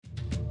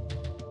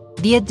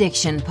The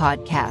Addiction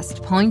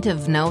Podcast, Point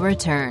of No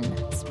Return,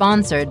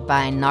 sponsored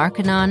by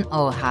Narconon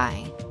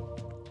Ojai.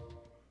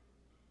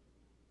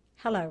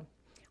 Hello.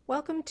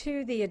 Welcome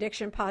to the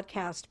Addiction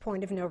Podcast,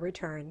 Point of No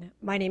Return.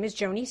 My name is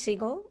Joni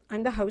Siegel.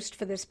 I'm the host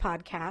for this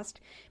podcast.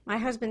 My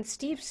husband,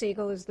 Steve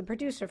Siegel, is the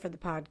producer for the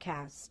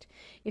podcast.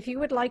 If you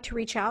would like to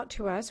reach out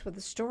to us with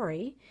a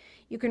story,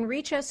 you can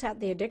reach us at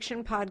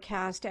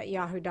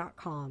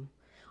theaddictionpodcast@yahoo.com.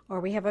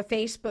 Or we have a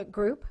Facebook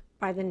group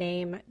by the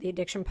name The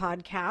Addiction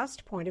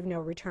Podcast, Point of No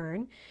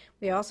Return.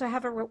 We also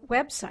have a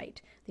website,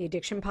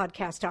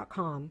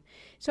 theaddictionpodcast.com.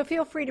 So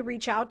feel free to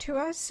reach out to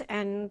us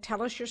and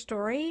tell us your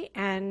story,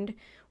 and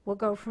we'll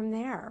go from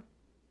there.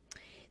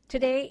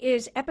 Today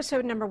is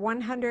episode number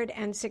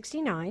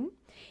 169,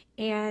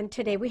 and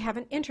today we have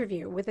an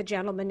interview with a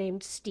gentleman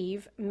named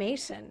Steve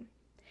Mason.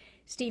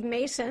 Steve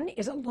Mason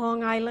is a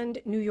Long Island,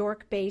 New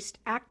York-based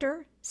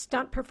actor,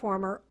 stunt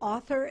performer,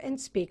 author, and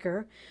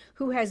speaker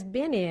who has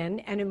been in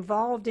and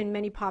involved in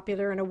many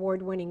popular and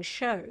award-winning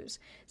shows,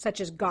 such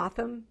as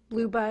Gotham,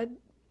 Blue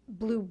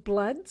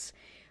Bloods,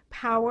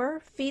 Power,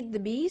 Feed the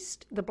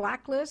Beast, The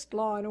Blacklist,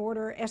 Law and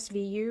Order,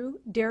 SVU,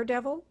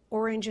 Daredevil,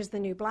 Orange is the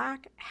New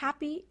Black,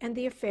 Happy, and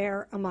The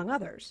Affair, among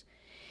others.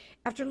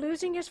 After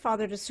losing his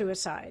father to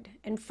suicide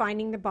and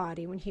finding the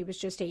body when he was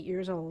just 8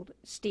 years old,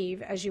 Steve,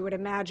 as you would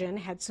imagine,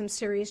 had some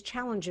serious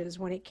challenges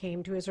when it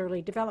came to his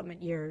early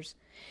development years.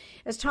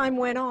 As time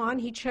went on,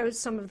 he chose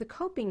some of the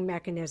coping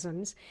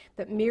mechanisms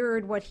that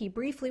mirrored what he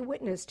briefly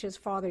witnessed his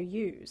father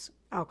use: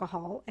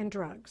 alcohol and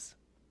drugs.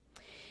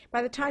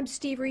 By the time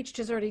Steve reached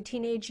his early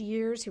teenage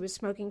years, he was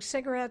smoking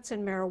cigarettes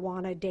and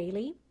marijuana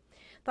daily.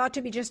 Thought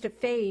to be just a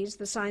phase,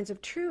 the signs of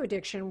true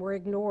addiction were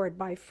ignored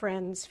by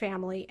friends,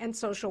 family, and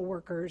social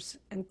workers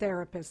and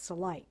therapists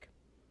alike.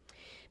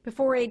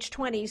 Before age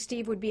 20,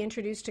 Steve would be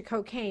introduced to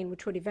cocaine,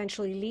 which would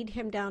eventually lead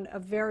him down a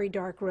very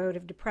dark road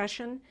of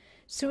depression,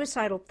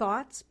 suicidal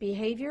thoughts,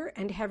 behavior,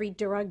 and heavy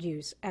drug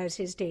use as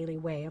his daily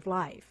way of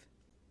life.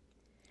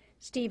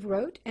 Steve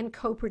wrote and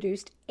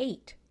co-produced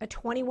 8, a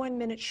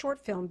 21-minute short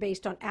film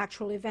based on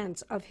actual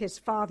events of his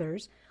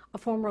father's, a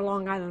former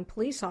Long Island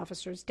police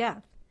officer's,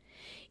 death.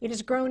 It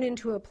has grown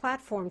into a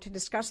platform to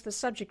discuss the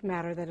subject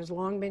matter that has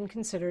long been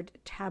considered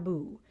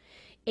taboo.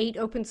 8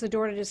 opens the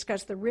door to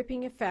discuss the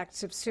ripping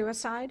effects of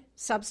suicide,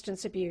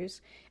 substance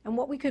abuse, and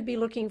what we could be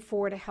looking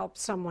for to help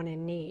someone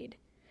in need.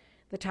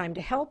 The time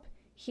to help,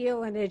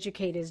 heal, and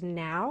educate is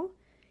now.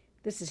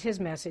 This is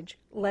his message.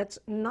 Let's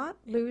not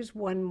lose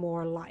one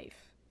more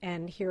life.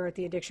 And here at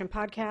the Addiction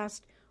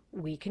Podcast,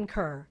 we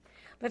concur.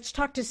 Let's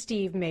talk to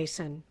Steve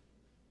Mason.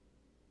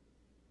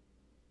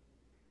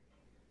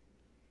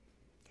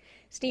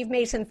 Steve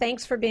Mason,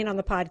 thanks for being on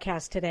the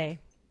podcast today.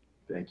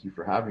 Thank you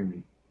for having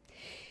me.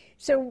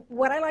 So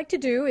what I like to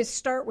do is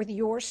start with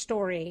your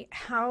story.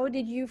 How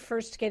did you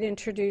first get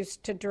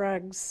introduced to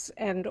drugs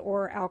and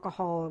or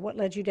alcohol? What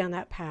led you down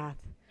that path?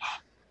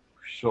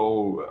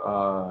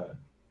 So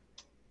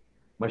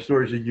my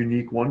story is a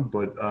unique one,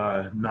 but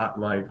not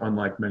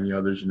unlike many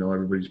others. You know,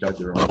 everybody's got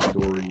their own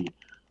story.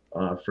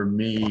 For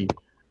me,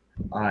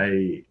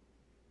 my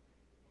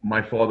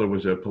father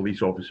was a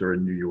police officer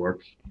in New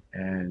York,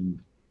 and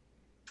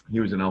he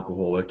was an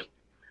alcoholic,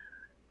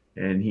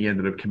 and he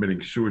ended up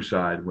committing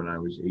suicide when I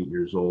was 8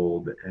 years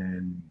old.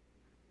 And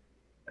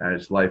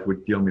as life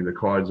would deal me the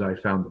cards, I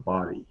found the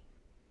body.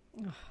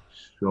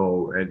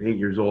 So at 8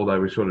 years old, I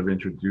was sort of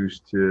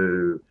introduced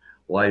to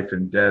life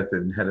and death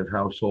and head of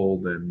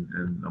household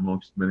and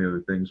amongst many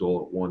other things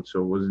all at once.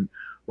 So it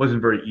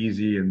wasn't very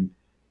easy. And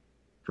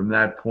from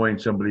that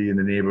point, somebody in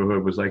the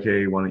neighborhood was like,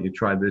 hey, why don't you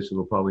try this?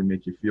 It'll probably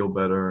make you feel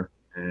better.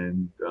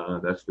 And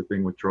that's the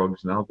thing with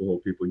drugs and alcohol.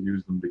 People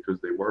use them because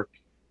they work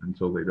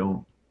until they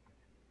don't.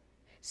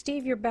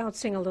 Steve, you're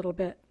bouncing a little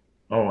bit.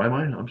 Oh, am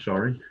I? I'm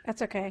sorry.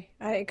 That's okay.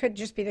 It could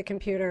just be the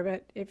computer,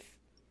 but maybe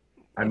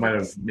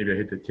I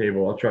hit the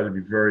table. I'll try to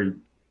be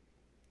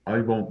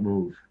I won't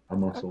move a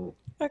muscle.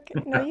 Okay,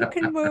 no, you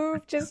can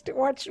move. Just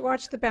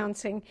watch the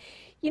bouncing.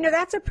 You know,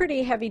 that's a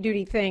pretty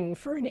heavy-duty thing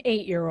for an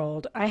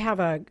 8-year-old. I have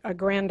a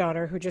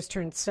granddaughter who just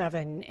turned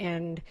 7,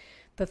 and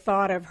the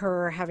thought of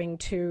her having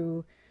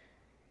to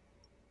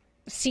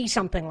see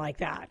something like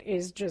that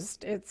is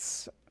just,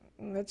 it's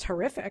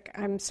horrific.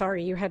 I'm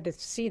sorry you had to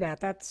see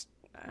that. That's,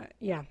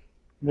 yeah.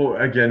 Well,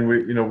 again,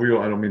 we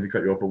all, I don't mean to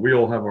cut you off, but we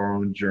all have our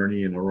own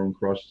journey and our own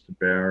crosses to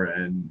bear.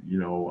 And,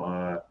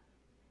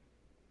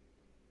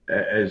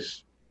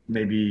 as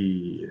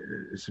maybe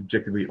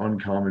subjectively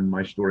uncommon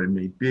my story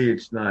may be,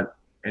 it's not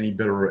any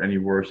better or any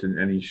worse than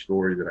any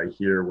story that I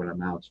hear when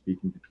I'm out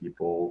speaking to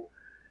people,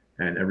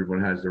 and everyone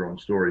has their own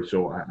story.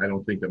 So I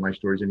don't think that my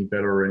story is any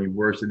better or any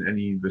worse than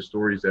any of the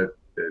stories that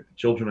the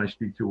children I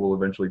speak to will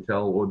eventually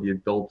tell, or the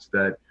adults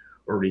that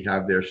already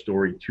have their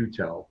story to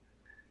tell.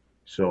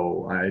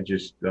 So I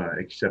just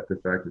accept the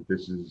fact that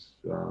these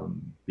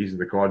are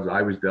the cards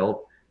I was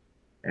dealt,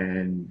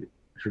 and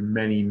for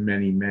many,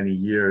 many, many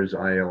years,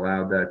 I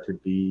allowed that to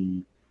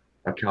be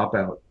a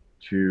cop-out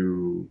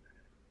to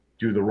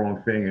do the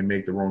wrong thing and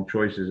make the wrong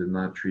choices and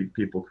not treat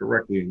people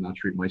correctly and not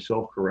treat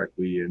myself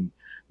correctly and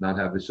not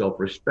have the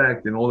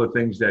self-respect, and all the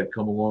things that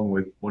come along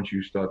with once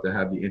you start to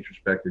have the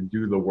introspect and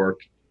do the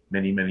work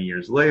many, many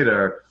years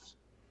later.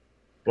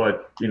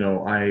 But,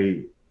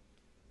 I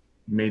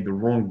made the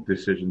wrong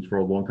decisions for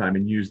a long time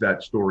and used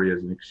that story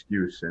as an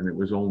excuse. And it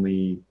was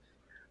only,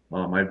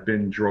 I've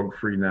been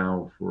drug-free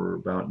now for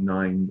about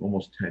 9,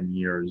 almost 10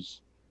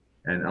 years,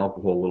 and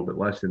alcohol a little bit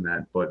less than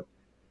that. But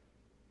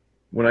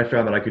when I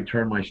found that I could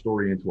turn my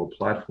story into a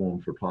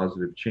platform for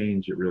positive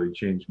change, it really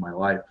changed my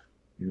life.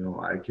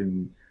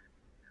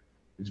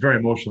 It's very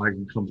emotional. I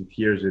can come to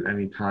tears at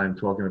any time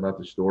talking about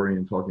the story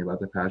and talking about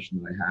the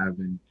passion that I have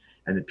and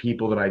the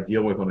people that I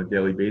deal with on a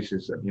daily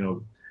basis.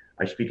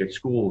 I speak at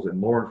schools and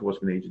law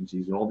enforcement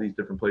agencies and all these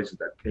different places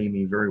that pay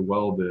me very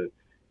well to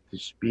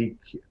speak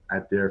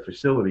at their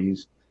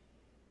facilities.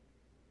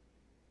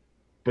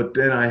 But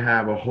then I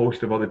have a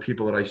host of other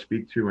people that I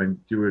speak to and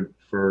do it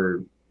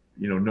for,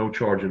 no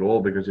charge at all,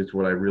 because it's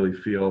what I really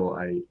feel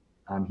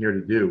I'm here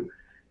to do,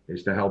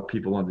 is to help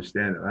people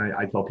understand.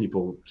 I tell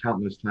people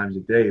countless times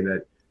a day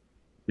that,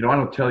 I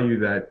don't tell you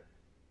that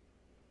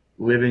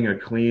living a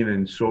clean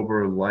and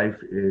sober life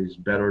is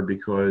better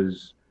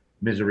because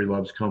misery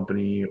loves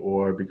company,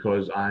 or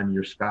because I'm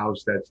your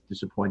spouse that's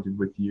disappointed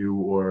with you,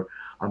 or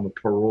I'm a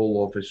parole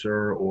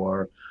officer,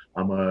 or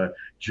I'm a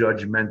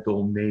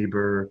judgmental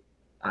neighbor.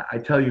 I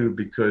tell you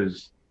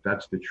because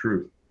that's the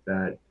truth,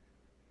 that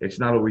it's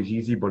not always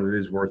easy, but it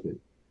is worth it.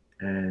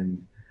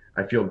 And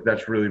I feel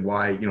that's really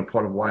why,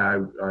 part of why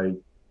I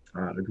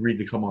agreed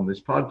to come on this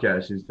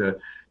podcast, is to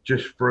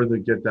just further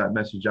get that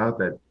message out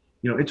that,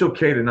 it's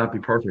okay to not be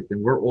perfect,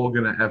 and we're all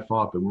going to F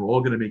up, and we're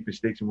all going to make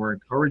mistakes, and we're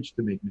encouraged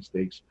to make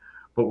mistakes,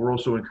 but we're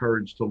also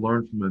encouraged to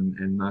learn from them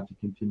and not to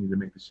continue to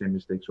make the same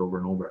mistakes over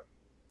and over.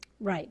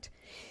 Right.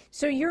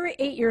 So you're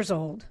 8 years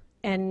old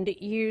and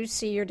you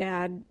see your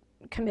dad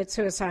commit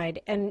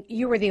suicide, and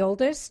you were the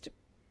oldest?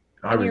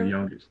 I was the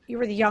youngest. You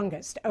were the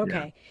youngest.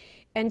 Okay.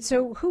 Yeah. And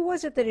so who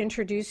was it that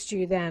introduced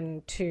you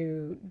then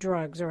to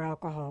drugs or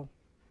alcohol?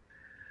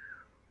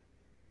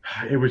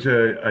 It was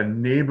a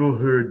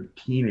neighborhood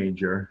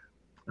teenager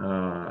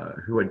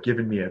who had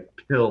given me a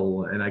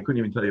pill, and I couldn't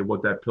even tell you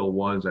what that pill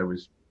was. It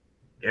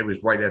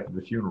was right after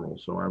the funeral,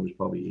 so I was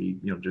probably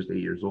just 8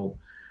 years old.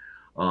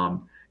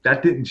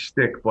 That didn't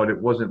stick, but it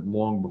wasn't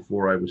long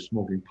before I was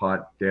smoking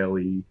pot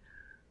daily.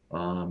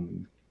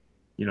 And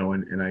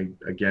I,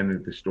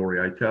 again, the story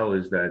I tell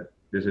is that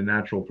there's a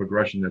natural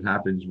progression that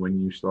happens when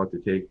you start to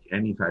take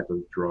any type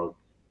of drug.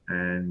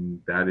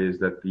 And that is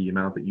that the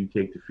amount that you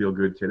take to feel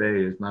good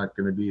today is not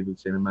going to be the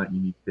same amount you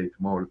need to take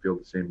tomorrow to feel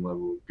the same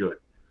level of good.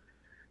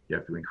 You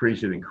have to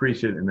increase it.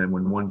 And then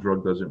when one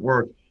drug doesn't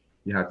work,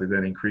 you have to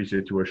then increase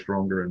it to a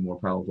stronger and more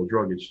powerful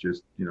drug. It's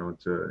just,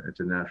 it's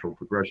a natural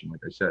progression,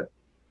 like I said.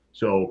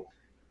 So,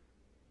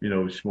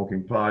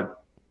 smoking pot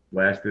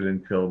lasted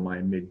until my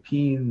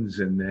mid-teens,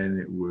 and then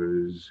it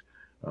was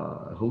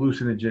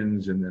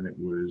hallucinogens, and then it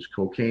was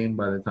cocaine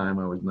by the time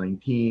I was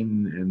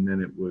 19, and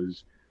then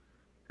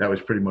that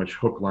was pretty much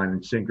hook, line,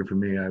 and sinker for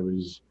me.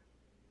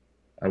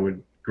 I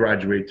would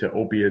graduate to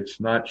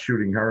opiates, not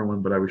shooting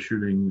heroin, but I was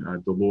shooting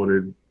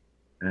Dilaudid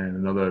and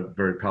another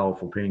very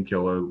powerful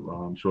painkiller,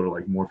 sort of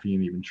like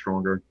morphine, even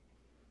stronger.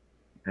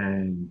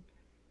 And,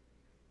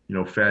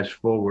 fast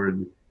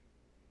forward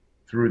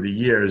through the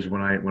years,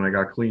 when I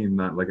got clean,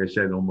 like I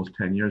said, almost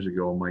 10 years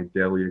ago, my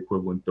daily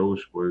equivalent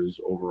dose was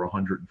over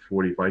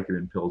 140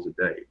 Vicodin pills a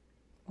day.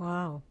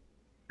 Wow.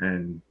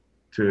 And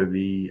to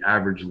the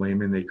average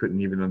layman, they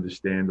couldn't even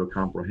understand or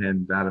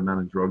comprehend that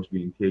amount of drugs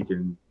being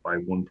taken by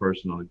one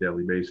person on a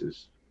daily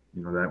basis.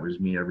 That was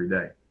me every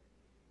day.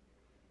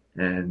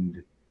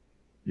 And,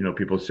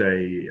 people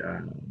say,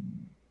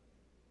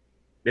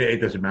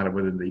 it doesn't matter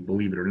whether they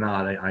believe it or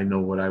not. I know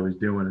what I was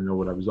doing. I know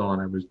what I was on.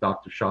 I was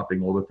doctor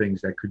shopping, all the things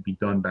that could be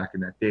done back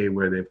in that day,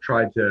 where they've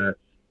tried to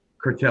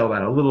curtail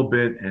that a little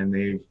bit. And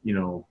they've,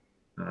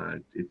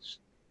 it's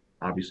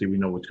obviously, we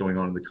know what's going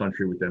on in the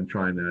country with them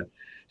trying to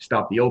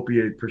stop the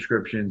opiate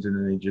prescriptions. And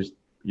then they just,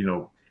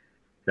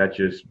 that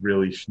just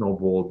really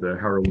snowballed the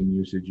heroin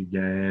usage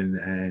again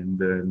and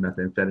the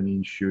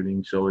methamphetamine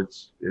shooting. So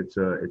it's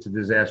a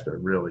disaster,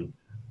 really.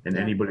 And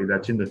anybody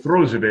that's in the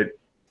throes of it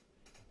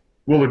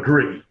will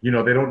agree. They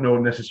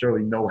don't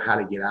necessarily know how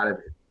to get out of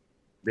it.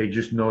 They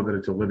just know that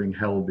it's a living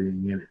hell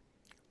being in it.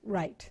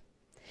 Right.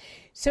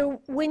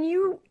 So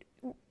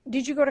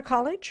did you go to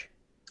college?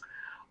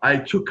 I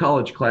took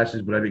college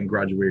classes, but I didn't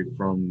graduate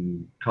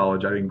from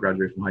college. I didn't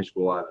graduate from high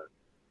school either.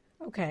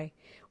 Okay.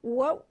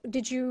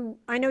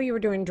 I know you were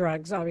doing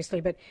drugs,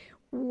 obviously, but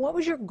what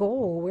was your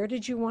goal? Where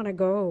did you want to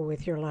go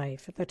with your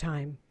life at the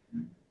time?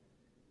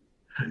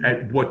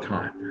 At what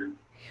time?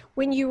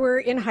 When you were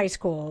in high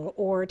school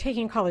or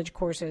taking college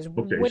courses,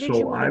 okay, what did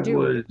you want to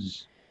do?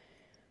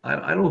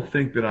 I don't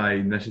think that I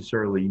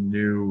necessarily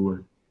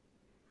knew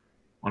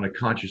on a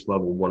conscious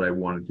level what I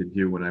wanted to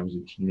do when I was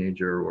a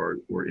teenager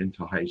or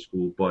into high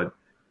school, but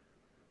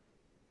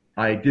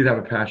I did have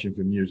a passion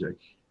for music.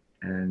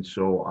 And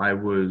so I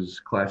was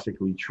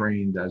classically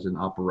trained as an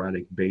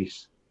operatic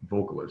bass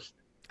vocalist.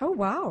 Oh,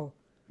 wow.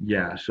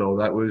 Yeah, so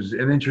that was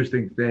an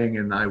interesting thing,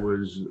 and I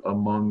was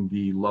among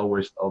the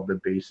lowest of the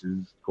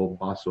bases called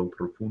basso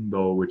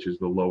profundo, which is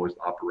the lowest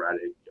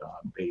operatic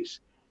bass.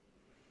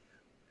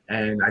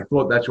 And I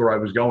thought that's where I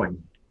was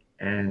going.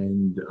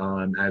 And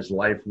as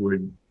life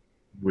would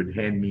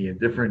hand me a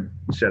different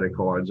set of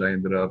cards, I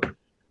ended up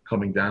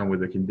coming down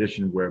with a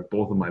condition where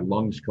both of my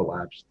lungs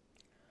collapsed,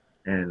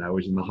 and I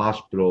was in the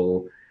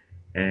hospital.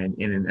 And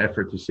in an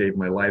effort to save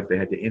my life, they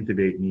had to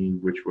intubate me,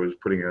 which was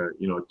putting a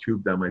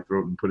tube down my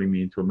throat and putting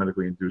me into a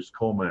medically induced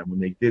coma. And when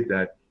they did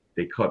that,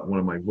 they cut one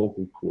of my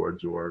vocal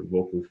cords or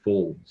vocal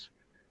folds.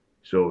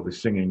 So the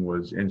singing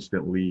was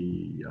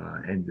instantly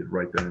ended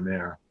right then and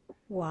there. I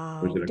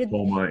was Wow. in a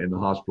coma in the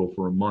hospital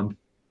for a month,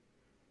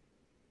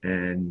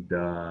 and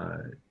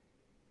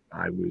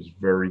I was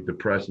very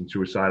depressed and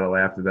suicidal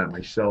after that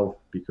myself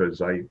because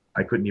I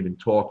couldn't even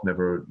talk,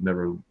 never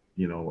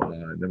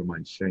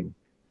mind sing.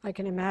 I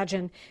can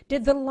imagine.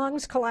 Did the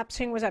lungs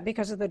collapsing, was that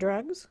because of the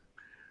drugs?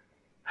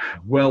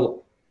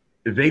 Well,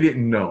 they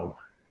didn't know.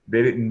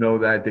 They didn't know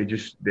that.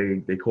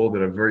 They called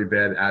it a very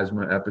bad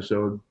asthma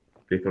episode.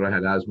 They thought I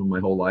had asthma my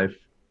whole life.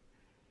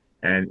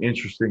 And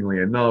interestingly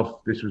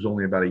enough, this was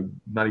only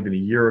not even a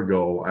year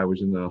ago. I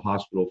was in the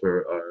hospital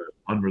for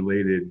an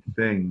unrelated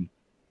thing,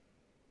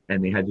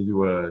 and they had to do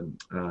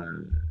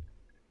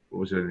what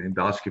was it, an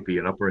endoscopy,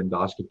 an upper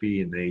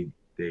endoscopy, and they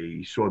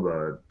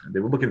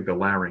were looking at the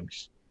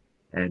larynx.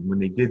 And when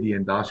they did the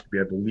endoscopy,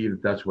 I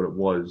believe that's what it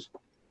was.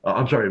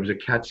 I'm sorry, it was a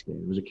CAT scan.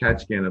 It was a CAT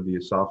scan of the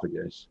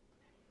esophagus.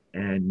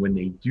 And when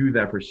they do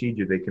that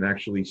procedure, they can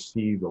actually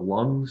see the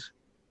lungs.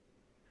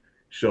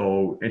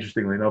 So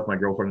interestingly enough, my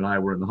girlfriend and I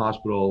were in the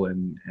hospital,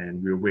 and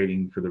we were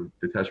waiting for the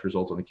test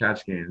results on the CAT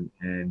scan.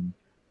 And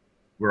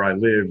where I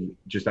live,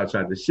 just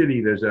outside the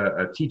city, there's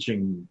a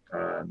teaching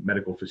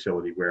medical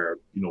facility where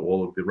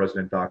all of the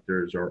resident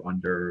doctors are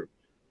under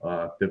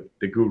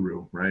the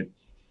guru, right?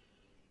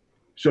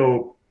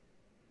 So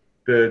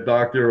the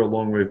doctor,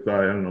 along with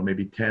I don't know,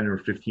 maybe 10 or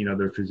 15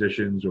 other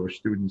physicians or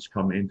students,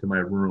 come into my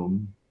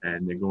room,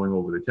 and they're going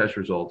over the test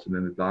results. And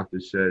then the doctor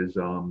says,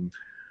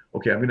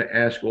 okay, I'm going to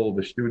ask all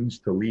the students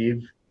to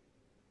leave.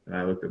 And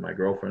I looked at my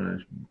girlfriend and I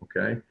said,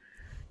 okay.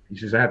 He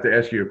says, I have to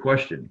ask you a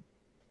question,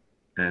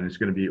 and it's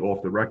going to be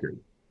off the record.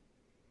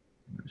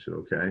 I said,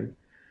 okay.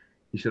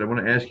 He said, I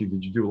want to ask you,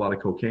 did you do a lot of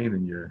cocaine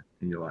in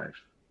your life?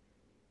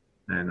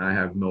 And I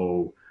have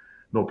no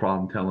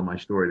problem telling my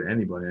story to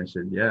anybody. I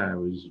said, yeah, I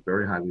was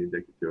very highly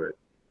addicted to it.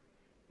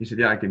 He said,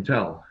 yeah, I can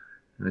tell.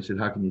 And I said,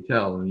 how can you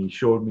tell? And he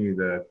showed me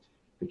the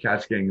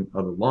CAT scan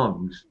of the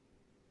lungs.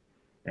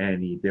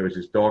 And there was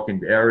this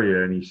darkened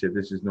area, and he said,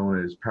 this is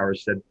known as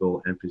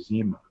paraseptal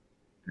emphysema.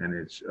 And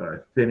it's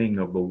thinning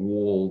of the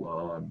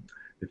wall,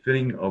 the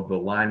thinning of the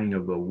lining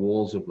of the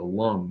walls of the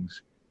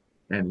lungs.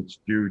 And it's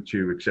due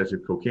to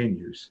excessive cocaine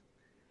use.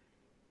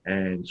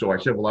 And so I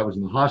said, well, I was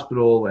in the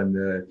hospital,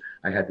 and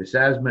I had this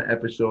asthma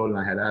episode, and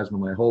I had asthma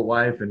my whole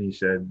life. And he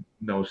said,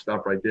 no,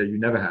 stop right there. You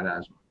never had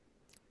asthma.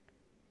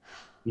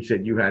 He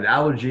said, you had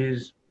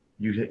allergies.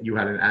 You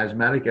had an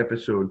asthmatic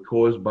episode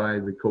caused by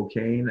the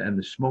cocaine and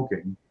the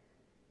smoking.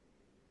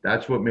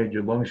 That's what made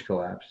your lungs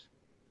collapse.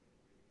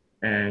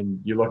 And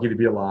you're lucky to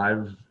be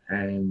alive,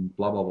 and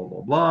blah, blah, blah,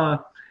 blah, blah.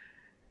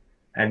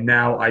 And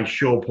now I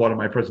show part of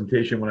my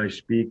presentation when I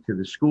speak to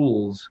the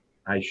schools.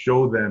 I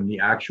show them the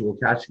actual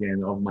CAT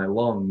scan of my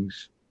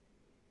lungs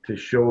to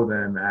show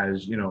them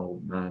as,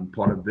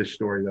 part of this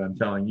story that I'm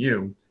telling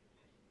you.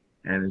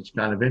 And it's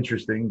kind of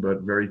interesting,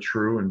 but very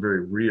true and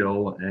very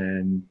real.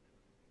 And,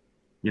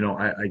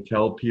 I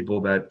tell people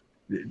that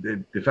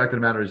the fact of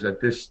the matter is that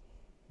this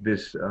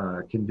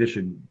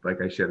condition,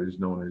 like I said, is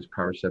known as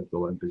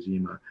paraseptal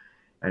emphysema.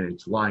 And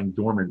it's lying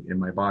dormant in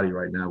my body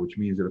right now, which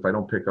means that if I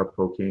don't pick up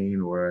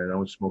cocaine or I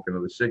don't smoke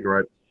another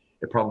cigarette,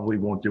 it probably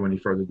won't do any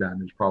further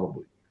damage,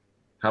 probably.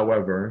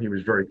 However, he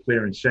was very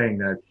clear in saying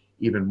that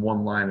even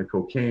one line of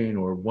cocaine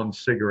or one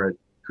cigarette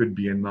could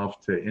be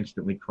enough to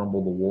instantly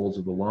crumble the walls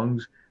of the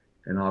lungs,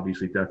 and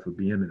obviously death would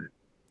be imminent.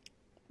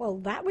 Well,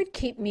 that would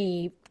keep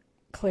me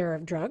clear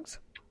of drugs.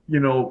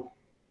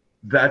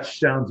 That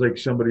sounds like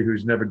somebody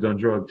who's never done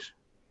drugs.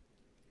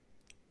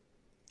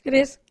 It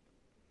is.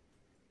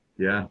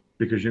 Yeah,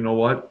 because you know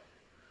what?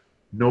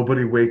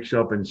 Nobody wakes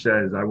up and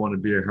says, I want to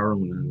be a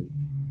heroin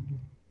addict.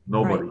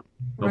 Nobody. Right.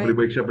 Nobody Right.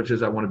 wakes up and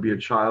says, I want to be a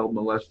child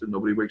molester.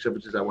 Nobody wakes up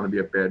and says, I want to be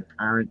a bad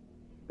parent,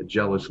 a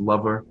jealous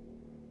lover,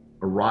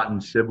 a rotten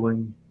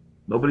sibling.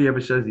 Nobody ever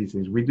says these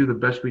things. We do the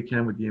best we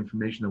can with the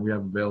information that we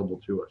have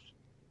available to us.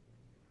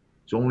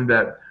 It's only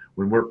that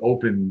when we're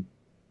open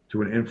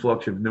to an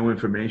influx of new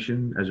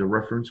information as a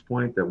reference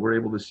point that we're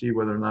able to see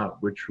whether or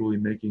not we're truly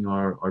making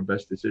our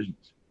best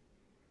decisions.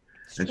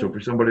 And so for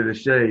somebody to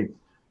say,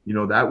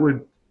 that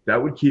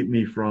would keep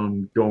me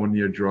from going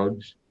near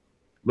drugs.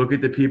 Look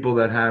at the people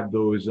that have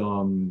those,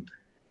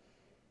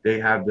 they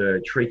have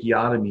the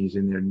tracheotomies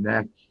in their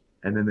neck,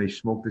 and then they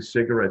smoke the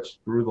cigarettes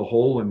through the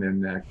hole in their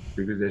neck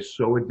because they're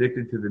so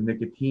addicted to the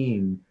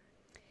nicotine.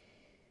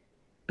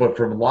 But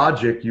from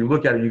logic, you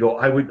look at it and you go,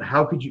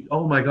 how could you,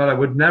 oh my God, I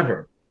would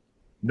never.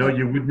 No,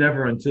 you would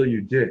never until you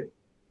did.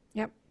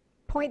 Yep.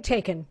 Point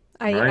taken.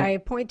 Right? I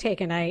point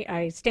taken.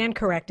 I stand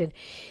corrected.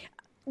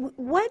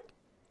 What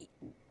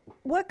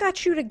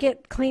got you to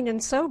get clean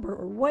and sober?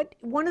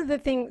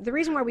 The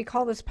reason why we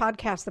call this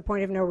podcast The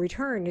Point of No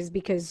Return is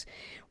because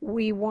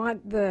we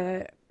want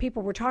the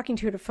people we're talking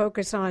to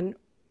focus on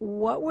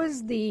what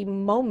was the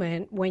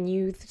moment when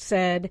you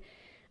said,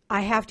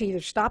 I have to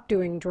either stop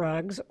doing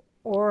drugs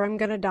or I'm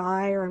going to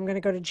die or I'm going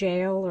to go to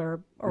jail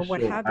or what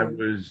So have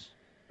you.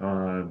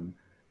 um,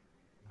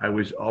 I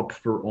was up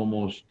for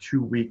almost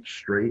 2 weeks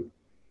straight,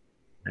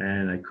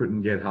 and I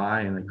couldn't get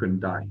high and I couldn't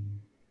die.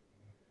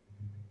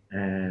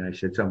 And I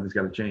said, something's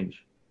got to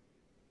change.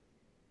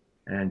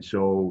 And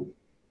so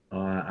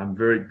I'm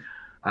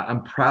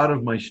proud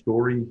of my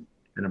story,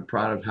 and I'm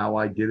proud of how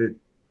I did it.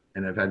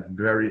 And I've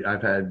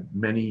had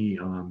many,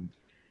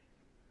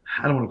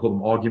 I don't want to call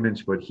them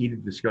arguments, but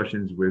heated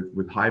discussions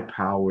with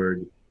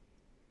high-powered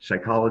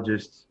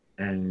psychologists,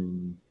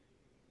 and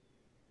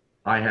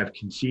I have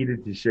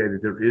conceded to say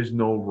that there is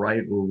no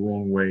right or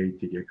wrong way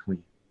to get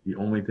clean. The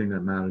only thing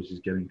that matters is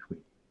getting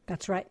clean.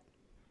 That's right.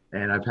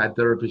 And I've had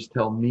therapists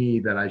tell me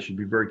that I should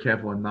be very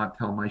careful and not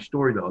tell my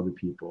story to other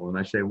people. And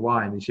I say,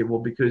 why? And they say, well,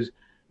 because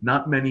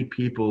not many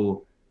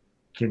people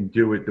can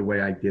do it the way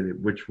I did it,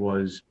 which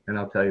was, and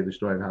I'll tell you the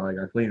story of how I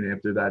got clean.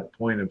 After that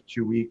point of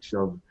 2 weeks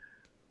of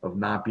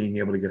not being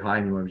able to get high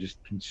anymore, I was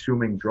just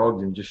consuming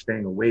drugs and just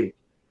staying awake.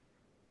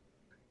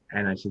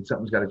 And I said,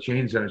 something's got to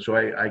change. And so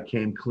I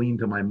came clean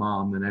to my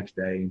mom the next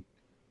day.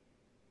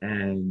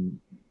 And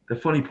the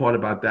funny part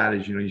about that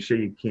is, you say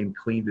you came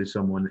clean to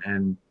someone,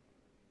 and,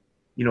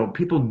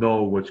 people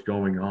know what's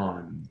going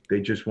on.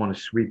 They just want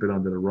to sweep it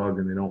under the rug,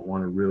 and they don't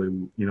want to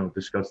really,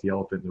 discuss the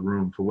elephant in the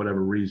room for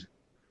whatever reason.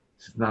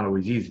 It's not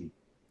always easy.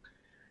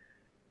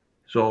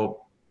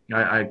 So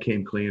I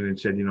came clean and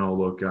said,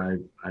 look,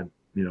 I've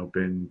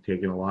been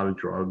taking a lot of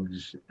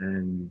drugs,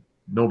 and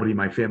nobody in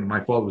my family, my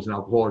father was an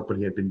alcoholic, but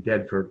he had been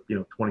dead for,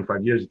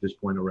 25 years at this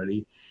point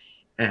already.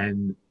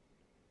 And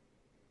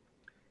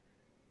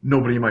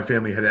nobody in my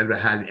family had ever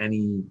had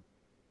any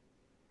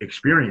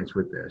experience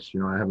with this.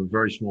 I have a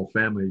very small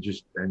family,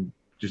 just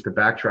to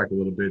backtrack a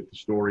little bit,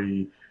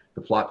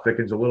 the plot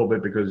thickens a little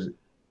bit, because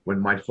when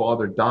my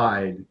father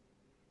died,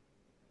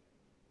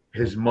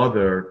 his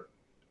mother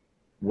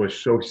was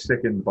so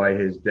sickened by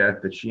his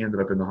death that she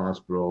ended up in the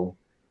hospital.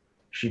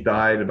 She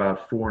died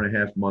about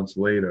 4.5 months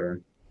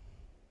later.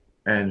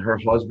 And her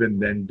husband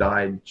then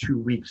died 2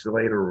 weeks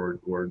later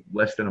or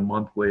less than a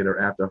month later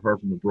after her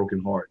from a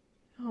broken heart.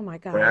 Oh, my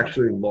God. I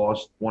actually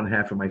lost one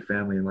half of my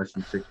family in less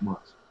than 6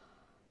 months.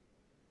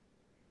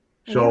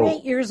 And you're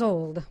 8 years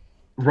old.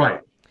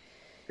 Right.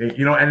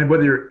 And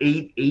whether you're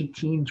 8,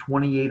 18,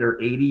 28, or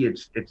 80,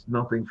 it's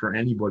nothing for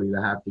anybody to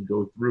have to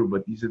go through.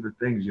 But these are the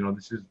things,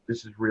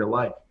 this is real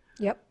life.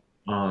 Yep.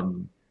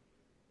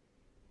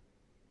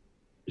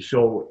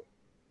 So,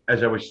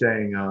 as I was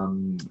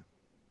saying,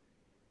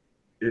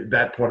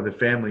 that part of the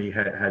family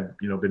had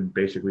been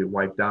basically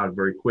wiped out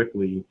very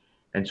quickly.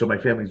 And so my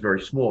family's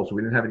very small. So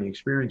we didn't have any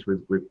experience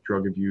with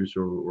drug abuse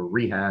or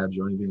rehabs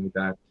or anything like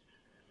that.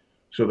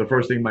 So the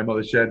first thing my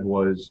mother said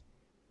was,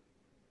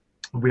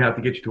 we have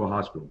to get you to a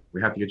hospital.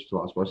 We have to get you to a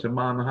hospital. I said,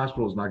 Mom, the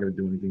hospital is not going to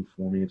do anything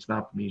for me. It's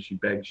not for me. She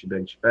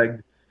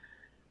begged.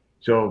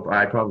 So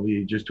I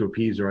probably, just to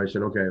appease her, I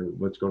said, okay,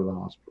 let's go to the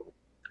hospital.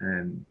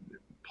 And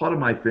part of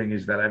my thing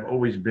is that I've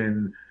always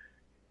been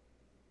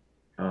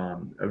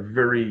a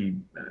very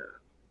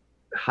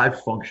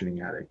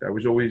high-functioning addict. I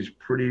was always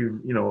pretty,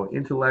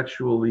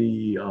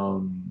 intellectually,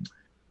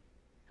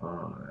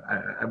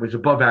 I was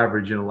above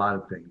average in a lot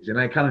of things. And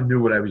I kind of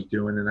knew what I was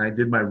doing, and I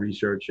did my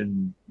research,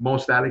 and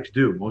most addicts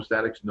do. Most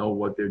addicts know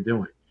what they're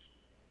doing.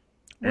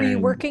 Were you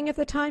working at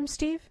the time,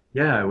 Steve?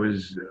 Yeah, I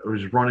was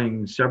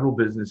running several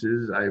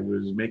businesses. I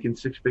was making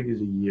 6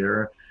 figures a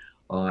year.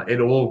 It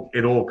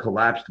all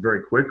collapsed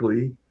very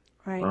quickly.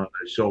 Right.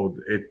 So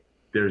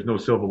there's no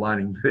silver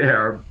lining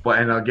there.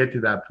 And I'll get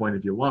to that point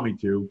if you want me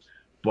to.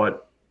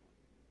 But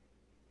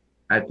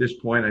at this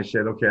point, I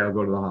said, okay, I'll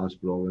go to the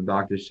hospital. The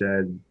doctor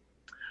said,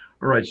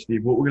 all right,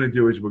 Steve, what we're going to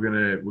do is we're going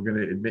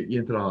to admit you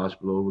into the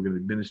hospital. We're going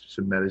to administer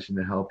some medicine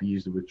to help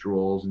ease the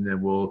withdrawals, and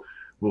then we'll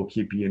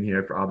keep you in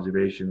here for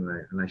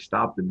observation. And I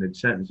stopped in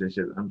mid-sentence. I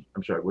said,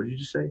 I'm sorry, what did you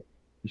just say?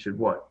 He said,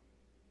 what?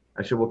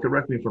 I said, well,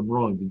 correct me if I'm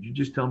wrong. Did you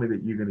just tell me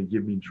that you're going to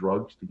give me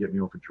drugs to get me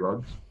off of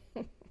drugs?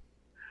 He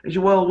said,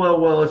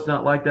 well, it's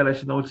not like that. I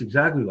said, no, it's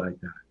exactly like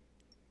that.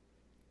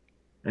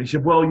 And he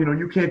said, well,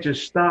 you can't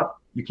just stop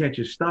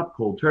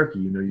cold turkey.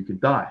 You could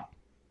die.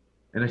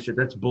 And I said,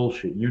 that's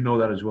bullshit. You know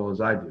that as well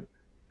as I do.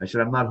 I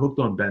said, I'm not hooked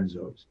on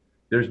benzos.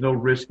 There's no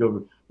risk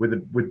of with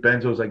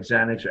benzos like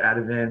Xanax or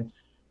Ativan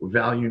or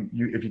Valium.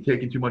 If you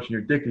take it too much and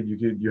you're addicted,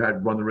 you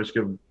run the risk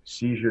of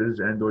seizures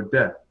and or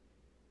death.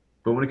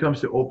 But when it comes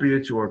to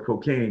opiates or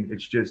cocaine,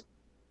 it's just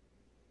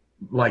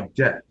like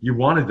death. You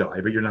want to die,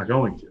 but you're not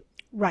going to.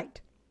 Right.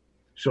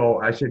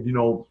 So I said,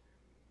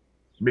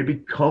 maybe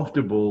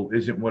comfortable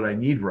isn't what I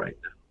need right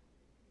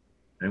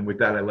now. And with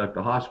that, I left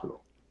the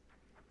hospital.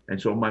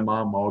 And so my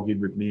mom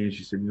argued with me and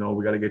she said,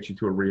 we got to get you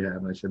to a rehab.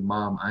 And I said,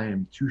 Mom, I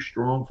am too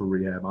strong for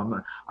rehab.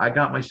 I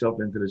got myself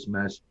into this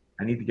mess.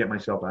 I need to get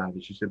myself out of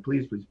it. She said,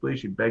 please, please, please.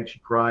 She begged, she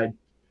cried.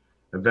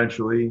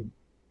 Eventually,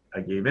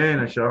 I gave in.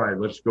 I said, all right,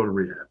 let's go to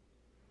rehab.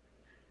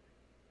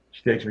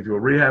 She takes me to a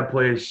rehab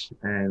place,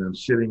 and I'm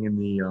sitting in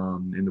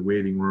the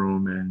waiting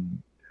room,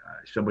 and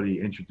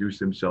somebody introduced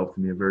himself to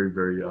me, a very,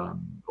 very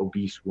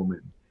obese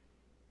woman.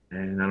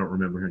 And I don't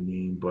remember her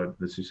name, but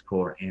let's just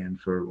call her Ann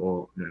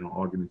for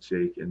argument's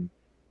sake. And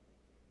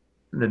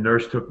the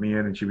nurse took me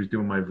in, and she was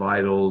doing my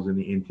vitals and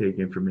the intake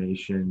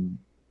information.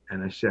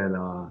 And I said,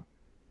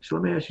 so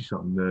let me ask you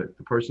something.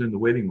 The person in the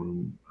waiting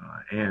room,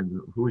 Ann,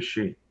 who is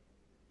she?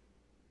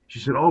 She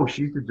said, oh,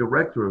 she's the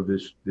director of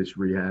this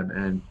rehab,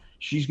 and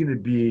she's going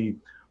to be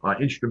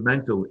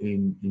instrumental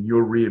in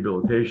your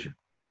rehabilitation.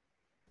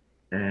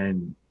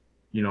 And,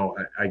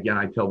 again,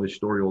 I tell this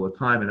story all the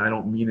time, and I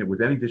don't mean it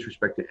with any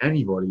disrespect to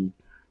anybody,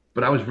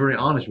 but I was very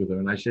honest with her.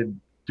 And I said,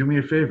 do me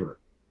a favor.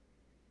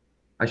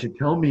 I said,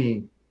 tell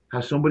me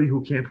how somebody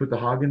who can't put the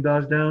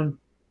Haagen-Dazs down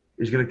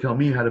is going to tell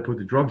me how to put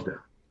the drugs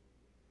down.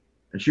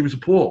 And she was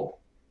appalled.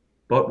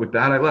 But with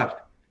that, I left.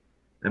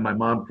 And my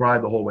mom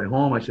cried the whole way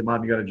home. I said,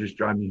 Mom, you got to just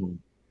drive me home.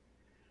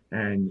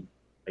 And,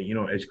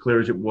 as clear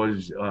as it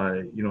was,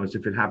 as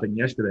if it happened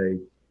yesterday,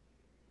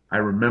 I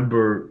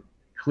remember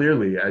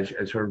clearly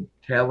as her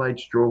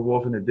taillights drove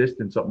off in the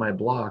distance up my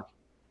block,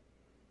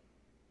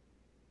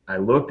 I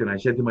looked and I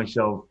said to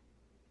myself,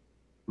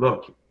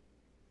 look,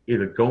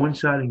 either go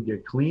inside and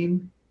get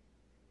clean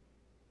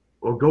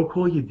or go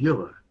call your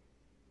dealer.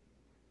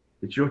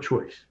 It's your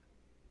choice.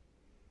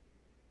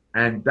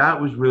 And that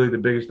was really the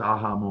biggest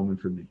aha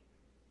moment for me,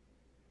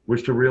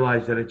 was to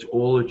realize that it's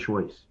all a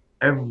choice.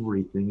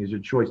 Everything is a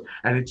choice.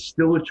 And it's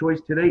still a choice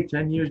today,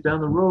 10 years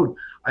down the road.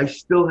 I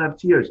still have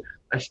tears.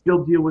 I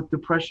still deal with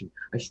depression.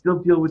 I still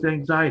deal with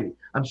anxiety.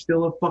 I'm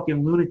still a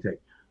fucking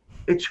lunatic.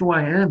 It's who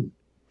I am,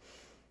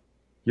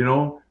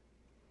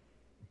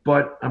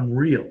 but I'm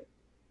real.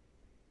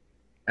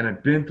 And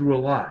I've been through a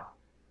lot.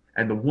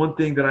 And the one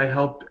thing that I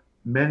helped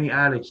many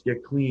addicts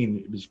get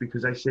clean is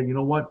because I say, you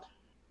know what?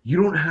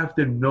 You don't have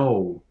to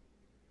know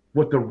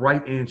what the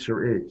right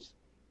answer is,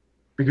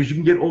 because you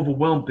can get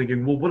overwhelmed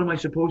thinking, well, what am I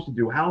supposed to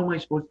do? How am I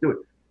supposed to do it?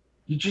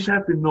 You just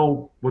have to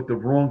know what the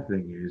wrong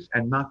thing is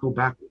and not go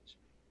backwards.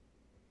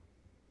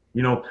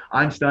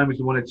 Einstein was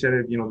the one that said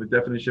it, the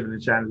definition of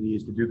insanity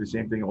is to do the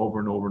same thing over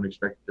and over and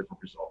expect a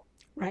different result.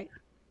 Right.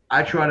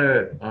 I try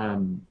to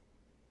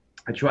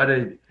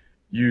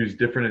use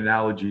different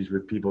analogies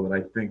with people that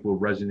I think will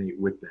resonate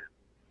with them.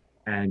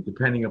 And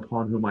depending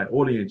upon who my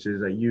audience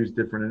is, I use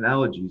different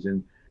analogies.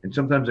 And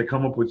sometimes I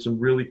come up with some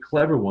really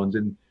clever ones.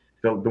 And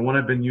the one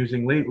I've been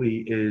using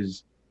lately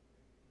is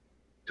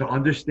to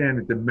understand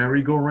that the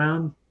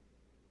merry-go-round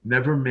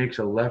never makes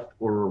a left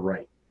or a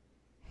right.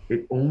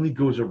 It only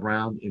goes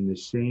around in the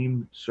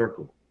same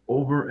circle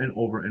over and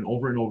over and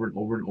over and over and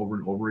over and over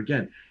and over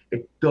again.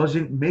 It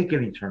doesn't make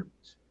any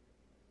turns.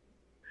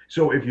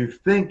 So if you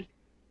think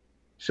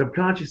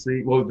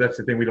subconsciously, well, that's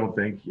the thing, we don't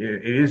think.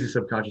 It is a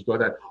subconscious thought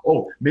that,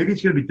 oh, maybe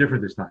it's going to be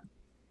different this time.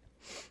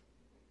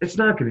 It's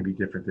not going to be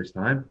different this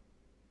time.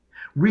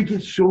 We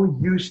get so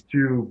used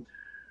to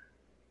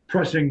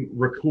pressing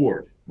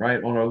record,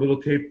 right, on our little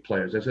tape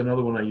players. That's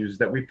another one I use,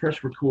 that we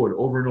press record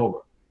over and over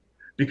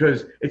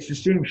because it's the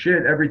same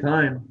shit every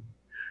time.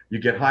 You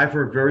get high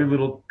for a very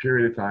little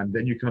period of time,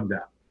 then you come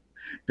down.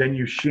 Then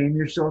you shame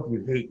yourself,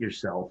 you hate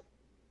yourself.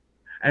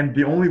 And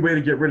the only way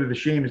to get rid of the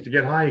shame is to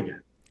get high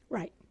again.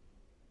 Right.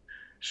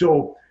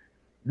 So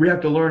we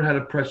have to learn how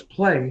to press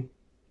play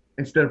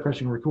instead of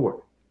pressing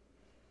record.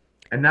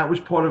 And that was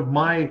part of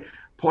my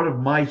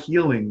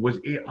healing, was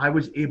I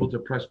was able to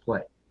press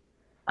play.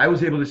 I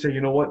was able to say,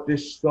 you know what,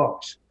 this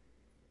sucks,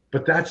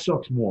 but that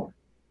sucks more.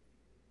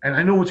 And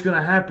I know what's going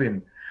to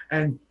happen.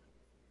 And,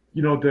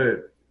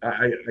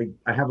 I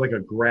have like a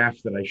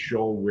graph that I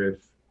show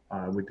with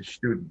the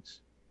students.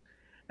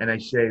 And I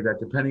say that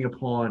depending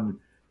upon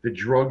the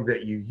drug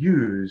that you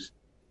use,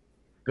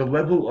 the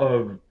level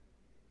of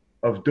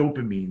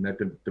dopamine that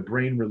the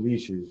brain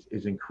releases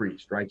is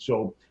increased, right?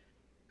 So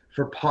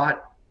for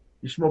pot,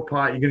 you smoke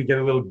pot, you're going to get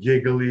a little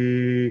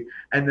giggly.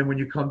 And then when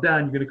you come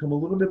down, you're going to come a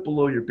little bit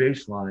below your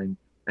baseline,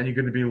 and you're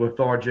going to be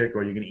lethargic,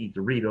 or you're going to eat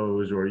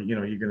Doritos, or,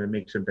 you're going to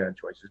make some bad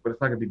choices, but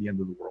it's not going to be the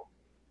end of the world.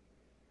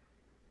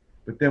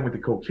 But then with the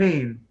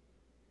cocaine,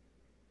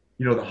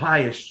 the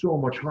high is so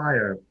much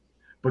higher,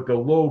 but the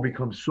low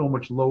becomes so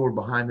much lower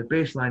behind the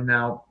baseline.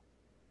 Now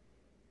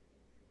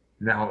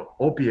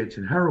opiates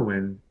and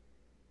heroin,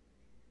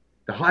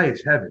 the high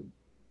is heaven,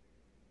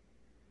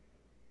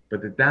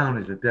 but the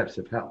down is the depths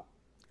of hell.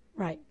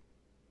 Right.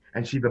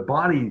 And see, the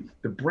brain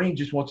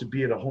just wants to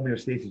be at a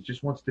homeostasis,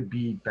 just wants to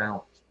be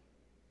balanced.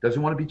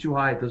 Doesn't want to be too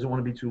high, it doesn't want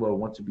to be too low, it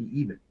wants to be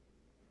even.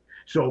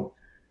 So,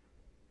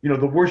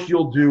 the worst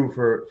you'll do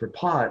for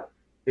pot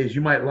is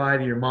you might lie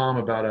to your mom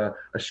about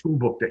a school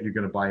book that you're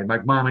going to buy. And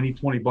like, Mom, I need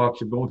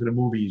 $20, I'm going to the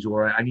movies,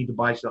 or I need to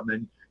buy something.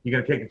 And you're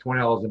going to take the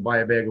 $20 and buy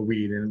a bag of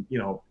weed. And,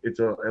 it's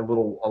a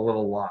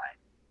little lie.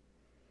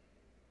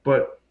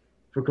 But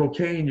For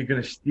cocaine, you're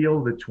going to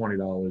steal the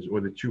 $20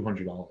 or the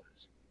 $200.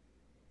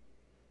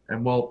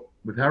 And well,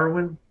 with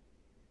heroin,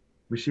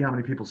 we see how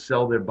many people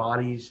sell their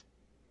bodies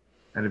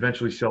and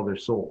eventually sell their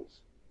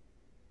souls.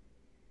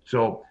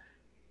 So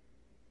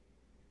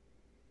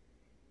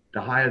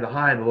the higher the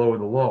high, the lower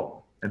the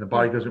low, and the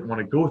body doesn't want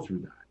to go through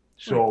that.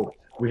 So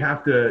we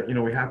have to,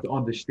 we have to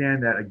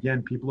understand that,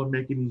 again, people are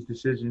making these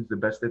decisions the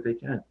best that they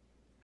can.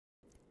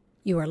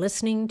 You are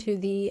listening to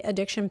the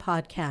Addiction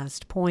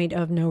Podcast, Point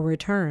of No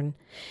Return.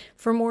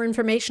 For more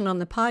information on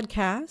the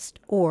podcast,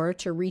 or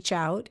to reach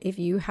out if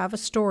you have a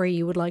story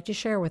you would like to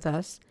share with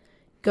us,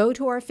 go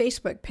to our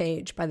Facebook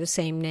page by the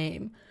same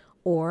name,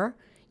 or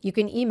you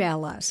can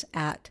email us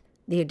at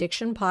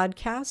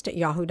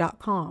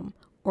theaddictionpodcast@yahoo.com,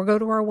 or go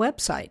to our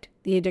website,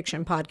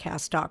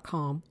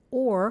 theaddictionpodcast.com,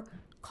 or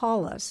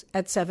call us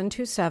at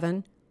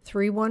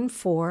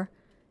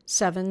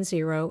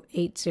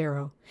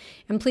 727-314-7080.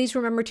 And please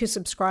remember to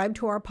subscribe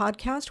to our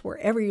podcast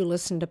wherever you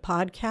listen to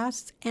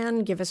podcasts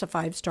and give us a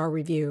 5-star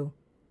review.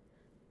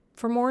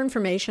 For more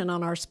information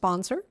on our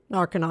sponsor,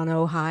 Narconon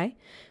Ojai,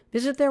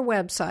 visit their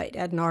website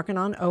at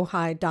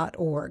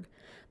narcononojai.org.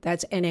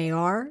 That's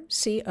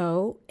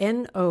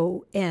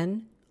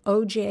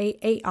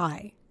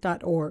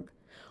NARCONONOJAI.org.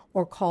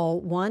 Or call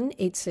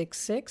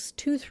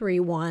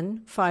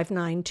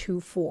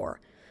 1-866-231-5924.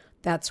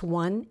 That's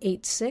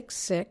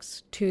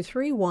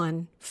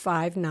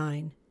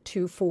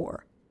 1-866-231-5924.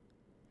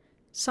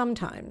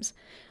 Sometimes,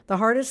 the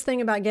hardest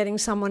thing about getting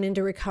someone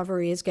into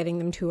recovery is getting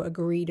them to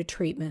agree to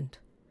treatment.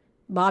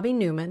 Bobby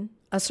Newman,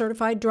 a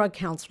certified drug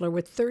counselor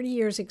with 30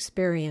 years'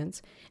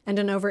 experience and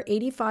an over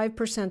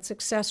 85%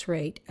 success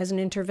rate as an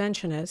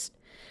interventionist,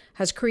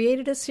 has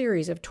created a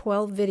series of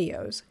 12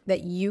 videos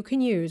that you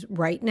can use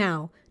right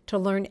now to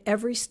learn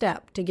every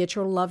step to get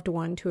your loved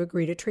one to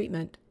agree to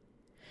treatment.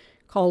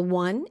 Call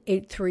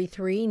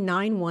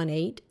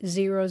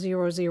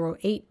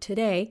 1-833-918-0008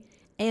 today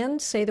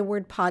and say the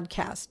word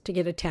podcast to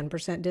get a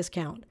 10%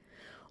 discount.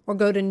 Or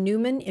go to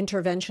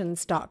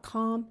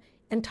newmaninterventions.com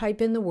and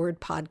type in the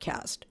word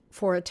podcast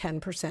for a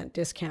 10%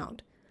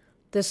 discount.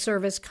 This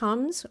service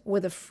comes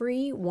with a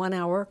free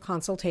 1-hour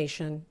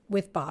consultation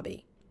with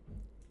Bobby.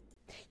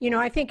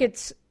 I think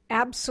it's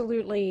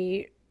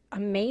absolutely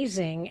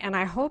amazing, and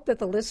I hope that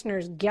the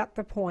listeners get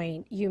the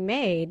point you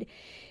made,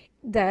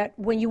 that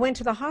when you went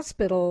to the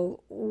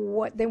hospital,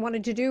 what they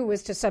wanted to do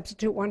was to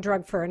substitute one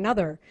drug for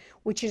another,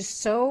 which is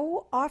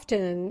so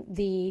often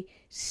the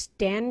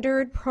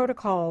standard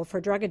protocol for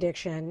drug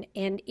addiction,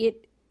 and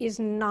it is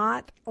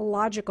not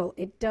logical.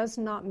 It does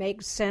not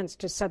make sense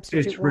to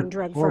substitute one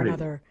drug for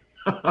another.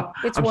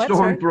 I'm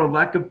sorry, for a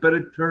lack of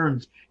better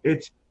terms.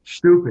 It's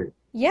stupid.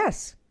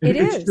 Yes,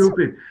 it's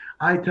stupid.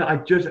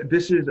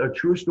 This is a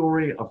true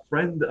story. A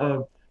friend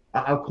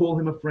I'll call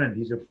him a friend.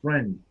 He's a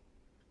friend.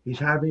 He's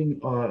having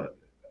a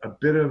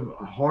bit of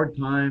a hard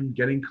time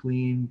getting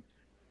clean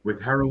with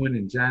heroin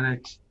and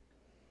Xanax,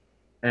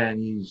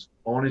 and he's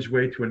on his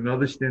way to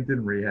another stint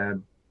in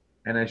rehab.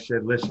 And I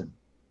said, listen,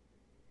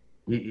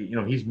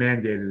 he's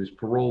mandated. His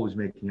parole is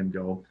making him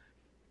go.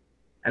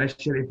 And I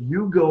said, if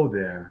you go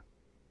there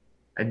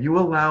and you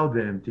allow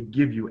them to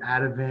give you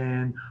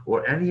Ativan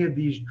or any of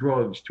these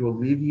drugs to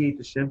alleviate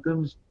the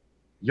symptoms,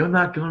 you're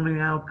not coming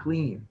out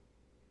clean.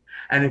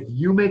 And if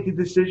you make a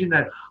decision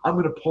that I'm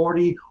going to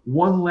party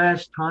one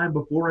last time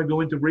before I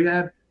go into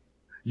rehab,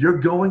 you're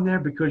going there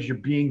because you're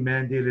being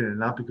mandated and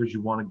not because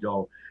you want to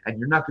go. And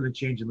you're not going to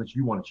change unless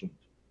you want to change.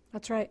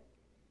 That's right.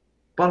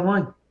 Bottom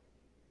line.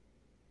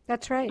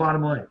 That's right.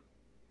 Bottom line.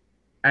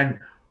 And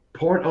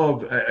part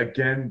of,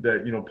 again,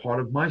 part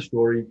of my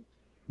story,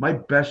 my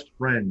best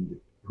friend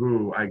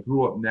who I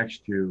grew up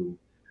next to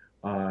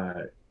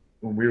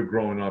when we were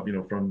growing up,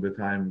 from the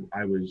time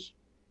I was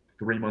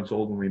 3 months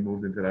old when we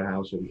moved into that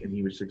house, and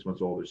he was 6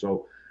 months older.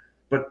 So,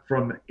 but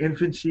from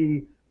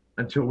infancy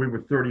until we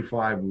were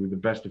 35, we were the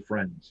best of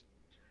friends.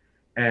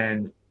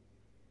 And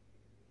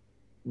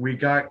we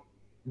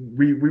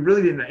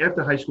really didn't,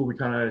 after high school, we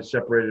kind of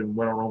separated and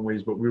went our own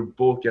ways, but we were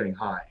both getting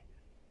high.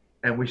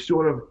 And we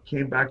sort of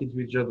came back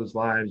into each other's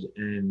lives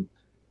and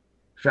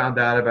found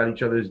out about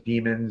each other's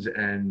demons.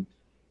 And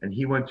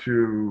he went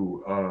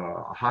to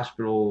a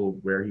hospital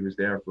where he was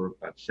there for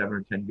about 7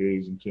 or 10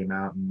 days and came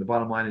out. And the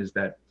bottom line is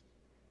that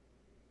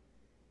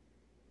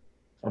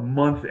a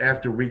month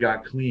after we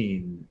got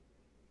clean,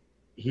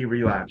 he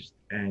relapsed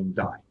and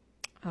died.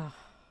 Oh.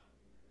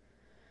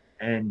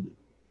 And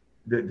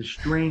the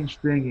strange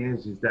thing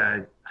is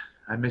that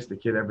I miss the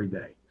kid every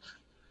day.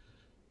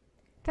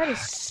 That is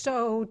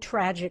so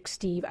tragic,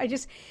 Steve.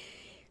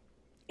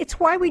 It's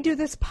why we do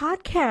this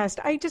podcast.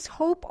 I just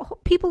hope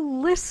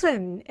people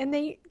listen. And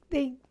I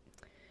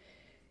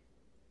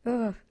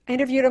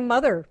interviewed a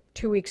mother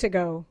 2 weeks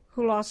ago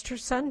who lost her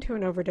son to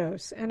an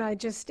overdose. And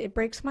it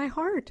breaks my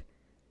heart.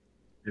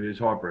 It is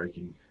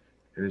heartbreaking.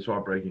 It is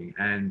heartbreaking.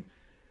 And,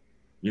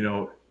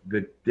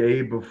 the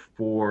day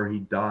before he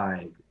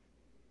died,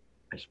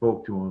 I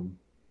spoke to him,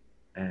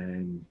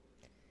 and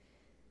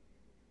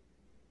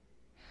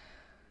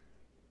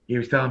he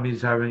was telling me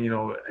he's having,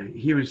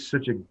 he was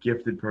such a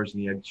gifted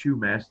person. He had 2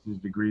 master's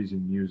degrees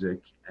in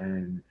music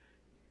and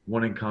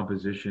one in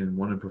composition,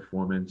 one in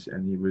performance,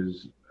 and he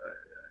was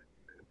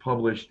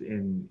published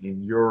in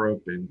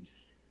Europe, and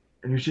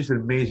he was just an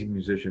amazing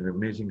musician, an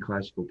amazing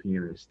classical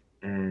pianist.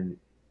 And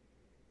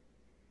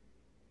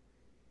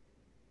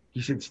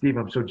he said, Steve,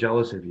 I'm so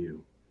jealous of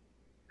you.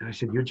 And I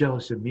said, you're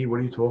jealous of me?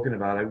 What are you talking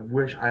about? I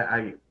wish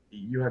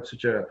you have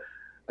such a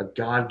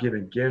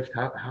God-given gift.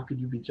 How could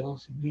you be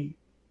jealous of me?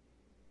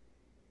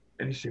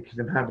 And he said, because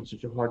I'm having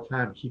such a hard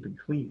time keeping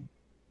clean.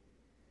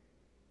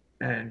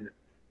 And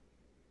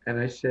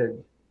I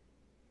said,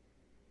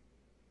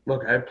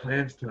 look, I have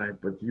plans tonight,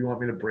 but do you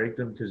want me to break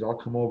them? Because I'll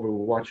come over,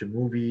 we'll watch a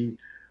movie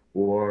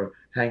or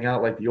hang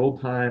out like the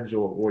old times,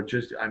 or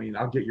just,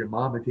 I'll get your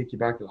mom to take you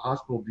back to the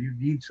hospital. Do you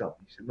need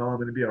something? He said, no, I'm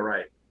going to be all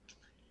right.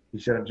 He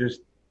said, I'm just,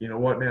 you know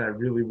what, man, I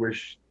really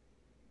wish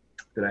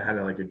that I had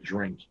like a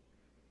drink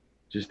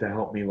just to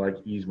help me like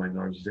ease my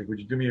nerves. He's like, would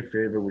you do me a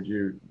favor? Would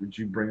you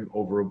bring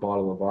over a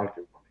bottle of vodka for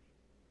me?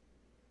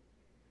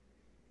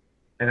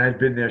 And I've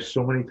been there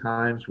so many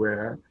times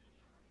where,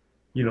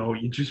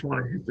 you just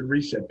want to hit the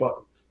reset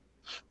button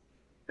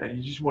and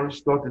you just want to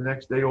start the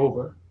next day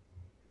over.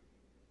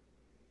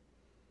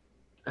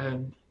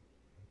 And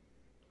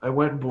I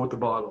went and bought the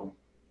bottle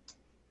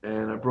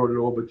and I brought it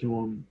over to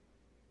him,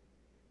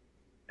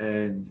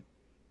 and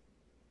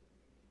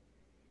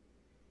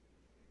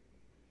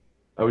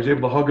I was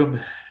able to hug him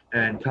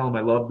and tell him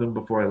I loved him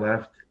before I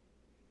left.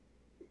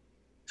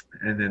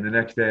 And then the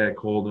next day I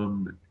called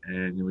him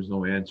and there was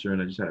no answer,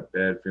 and I just had a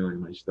bad feeling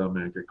in my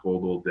stomach. I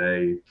called all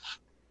day.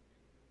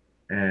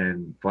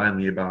 And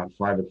finally, about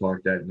 5 o'clock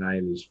that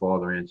night, his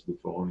father answered the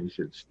phone. He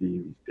said,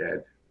 Steve, he's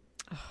dead.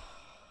 I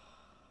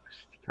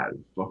said, God,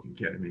 you're fucking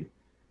kidding me.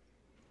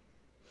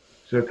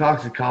 So the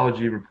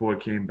toxicology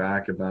report came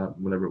back about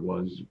whatever it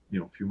was,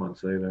 a few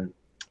months later.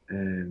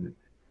 And it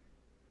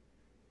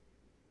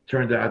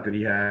turned out that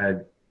he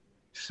had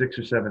 6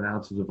 or 7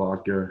 ounces of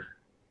vodka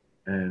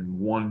and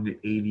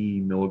 180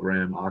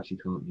 milligram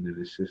OxyContin in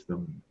his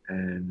system.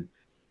 And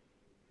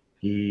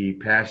he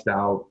passed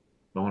out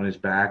on his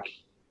back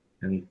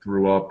and he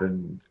threw up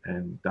and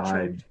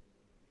died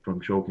from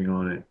choking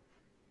on it.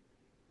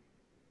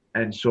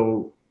 And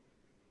so,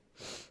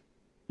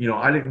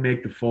 I didn't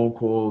make the phone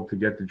call to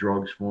get the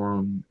drugs for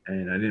him,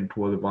 and I didn't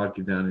pour the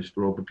vodka down his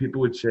throat. But people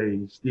would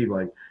say, Steve,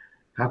 like,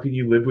 how can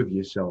you live with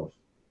yourself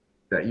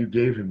that you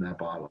gave him that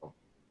bottle?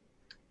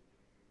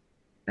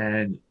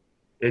 And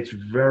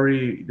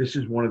this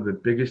is one of the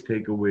biggest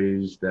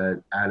takeaways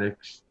that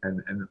addicts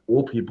and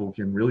all people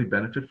can really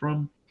benefit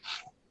from,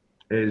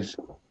 is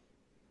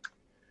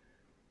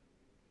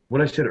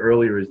what I said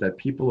earlier, is that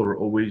people are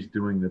always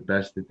doing the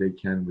best that they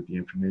can with the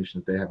information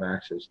that they have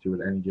access to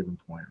at any given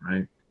point,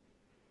 right?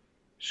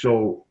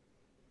 So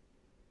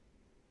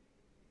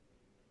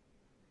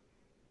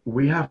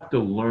we have to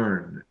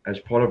learn as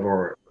part of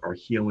our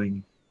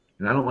healing,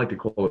 and I don't like to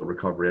call it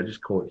recovery, I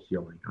just call it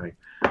healing.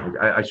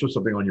 I saw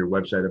something on your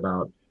website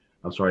about,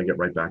 I'm sorry, I get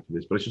right back to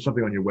this, but I saw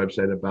something on your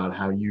website about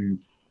how you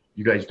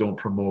guys don't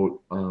promote,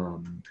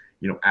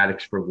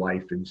 addicts for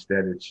life.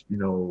 Instead, it's,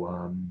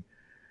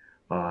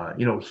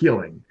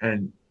 healing.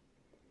 And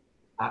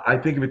I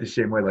think of it the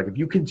same way. Like, if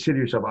you consider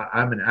yourself,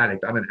 I'm an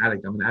addict,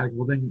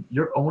 well, then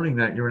you're owning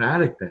that you're an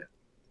addict then.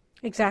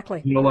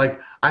 Exactly. Like,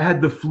 I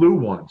had the flu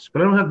once,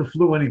 but I don't have the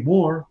flu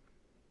anymore.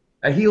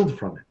 I healed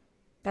from it.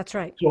 That's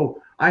right. So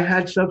I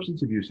had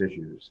substance abuse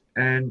issues,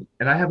 and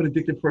I have an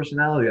addictive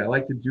personality. I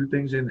like to do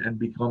things and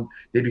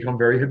they become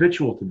very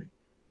habitual to me.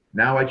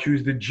 Now I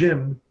choose the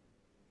gym.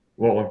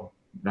 Well,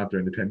 not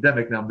during the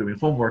pandemic. Now I'm doing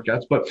home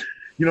workouts, but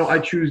I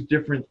choose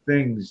different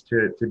things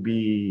to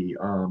be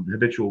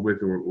habitual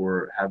with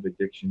or have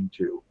addiction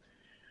to.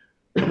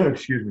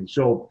 Excuse me.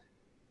 So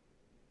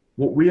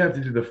what we have to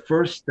do, the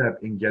first step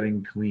in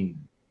getting clean,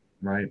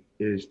 right,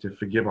 is to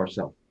forgive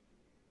ourselves.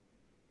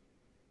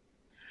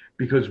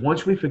 Because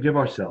once we forgive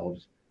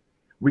ourselves,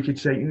 we could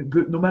say,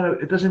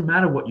 it doesn't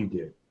matter what you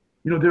did.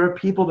 There are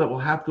people that will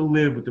have to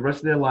live with the rest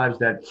of their lives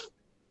that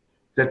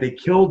they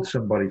killed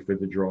somebody for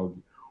the drug,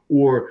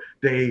 or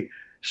they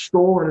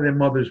stole out of their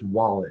mother's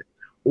wallet,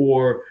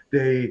 or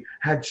they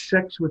had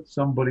sex with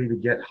somebody to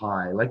get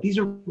high. Like, these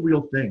are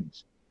real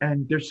things,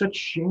 and there's such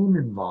shame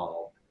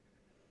involved,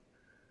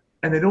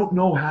 and they don't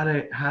know how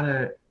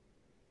to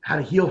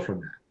heal from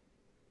that.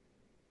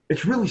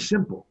 It's really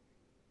simple.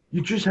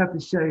 You just have to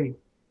say,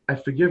 I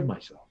forgive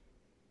myself.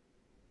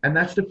 And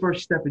that's the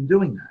first step in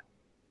doing that.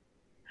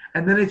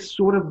 And then it's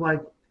sort of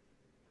like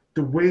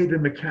the way the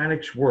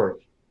mechanics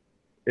work.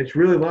 It's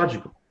really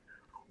logical.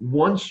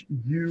 Once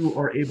you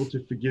are able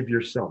to forgive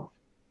yourself,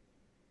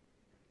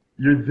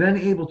 you're then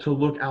able to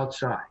look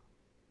outside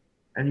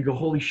and you go,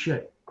 holy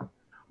shit,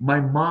 my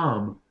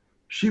mom,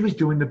 she was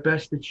doing the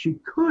best that she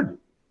could.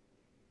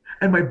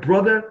 And my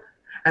brother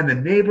and the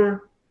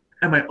neighbor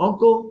and my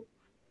uncle.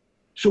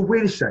 So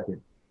wait a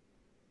second.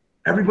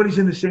 Everybody's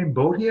in the same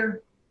boat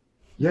here?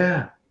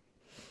 Yeah,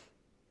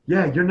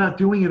 you're not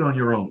doing it on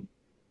your own.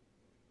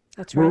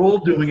 That's right. We're all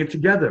doing it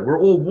together. We're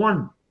all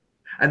one.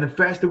 And the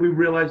faster we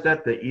realize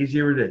that, the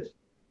easier it is.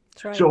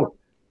 That's right. So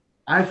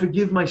I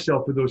forgive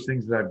myself for those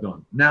things that I've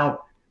done.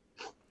 Now,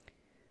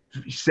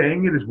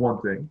 saying it is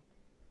one thing,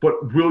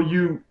 but will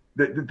you,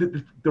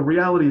 the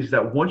reality is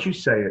that once you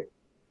say it,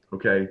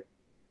 okay,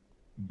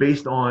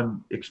 based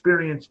on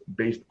experience,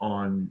 based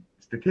on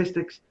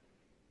statistics,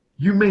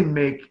 you may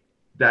make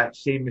that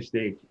same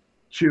mistake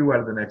 2 out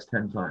of the next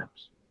 10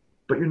 times,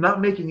 but you're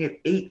not making it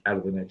 8 out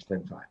of the next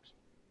 10 times.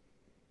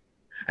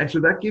 And so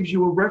that gives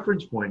you a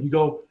reference point. You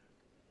go,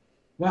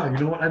 wow, you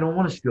know what? I don't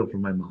want to steal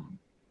from my mom.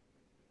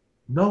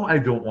 No, I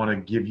don't want to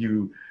give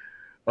you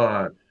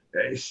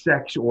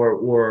sex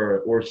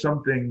or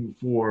something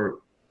for,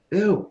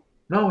 ew.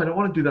 No, I don't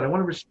want to do that. I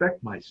want to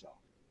respect myself.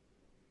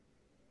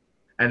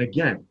 And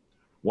again,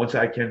 once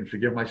I can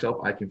forgive myself,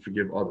 I can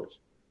forgive others.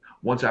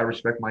 Once I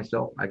respect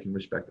myself, I can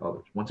respect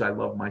others. Once I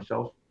love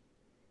myself,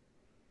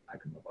 I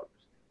can love others.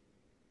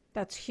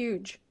 That's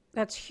huge.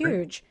 That's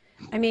huge.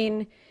 I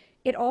mean,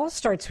 it all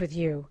starts with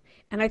you.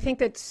 And I think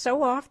that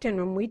so often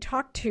when we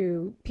talk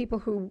to people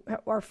who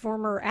are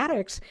former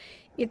addicts,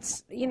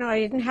 it's, I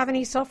didn't have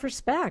any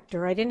self-respect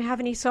or I didn't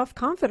have any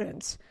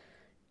self-confidence.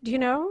 Do you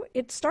know?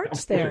 It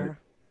starts there.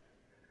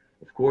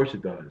 Of course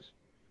it does.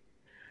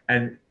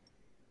 And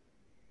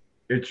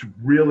it's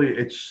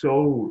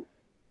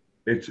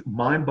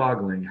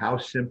mind-boggling how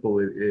simple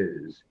it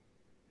is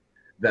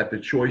that the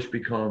choice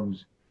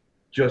becomes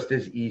just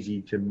as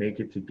easy to make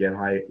it to get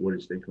high or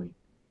to stay clean.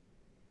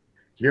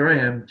 Here I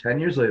am 10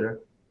 years later,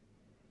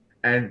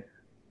 and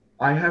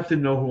I have to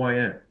know who I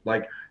am.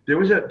 Like there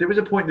was a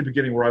point in the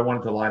beginning where I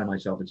wanted to lie to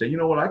myself and say, you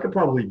know what, I could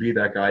probably be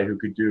that guy who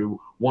could do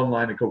 1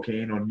 line of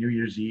cocaine on New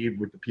Year's Eve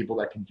with the people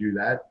that can do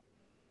that.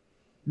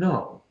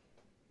 No,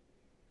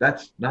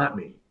 that's not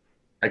me.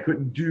 I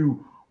couldn't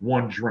do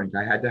 1 drink.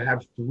 I had to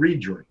have 3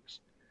 drinks.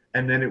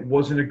 And then it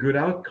wasn't a good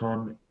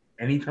outcome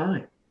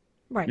anytime.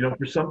 Right.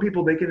 For some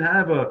people, they can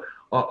have a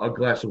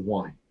glass of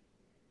wine.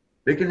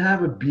 They can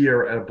have a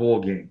beer at a ball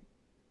game.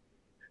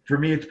 For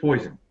me, it's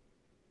poison.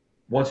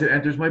 Once it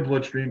enters my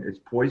bloodstream, it's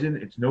poison.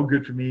 It's no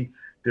good for me.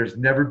 There's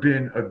never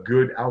been a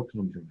good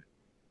outcome from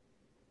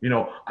it.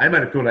 I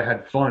might have thought I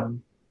had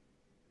fun,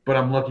 but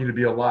I'm lucky to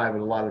be alive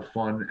with a lot of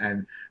fun.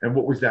 And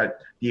what was that?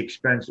 The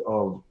expense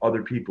of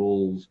other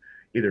people's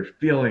either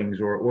feelings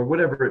or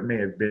whatever it may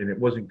have been. It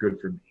wasn't good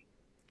for me.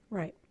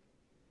 Right.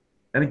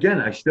 And again,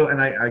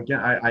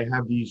 I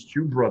have these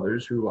 2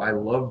 brothers who I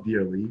love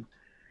dearly,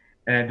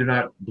 and they're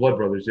not blood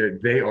brothers.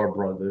 They are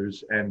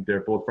brothers, and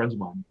they're both friends of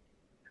mine.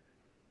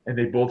 And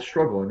they both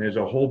struggle, and there's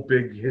a whole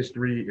big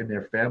history in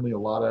their family. A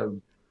lot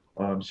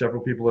of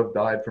several people have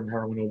died from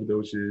heroin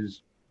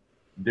overdoses.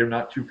 They're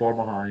not too far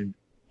behind.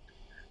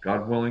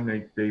 God willing,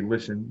 they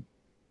listen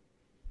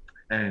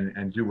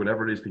and do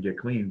whatever it is to get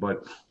clean.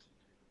 But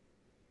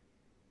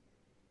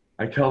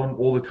I tell them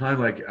all the time,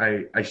 like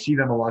I see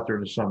them a lot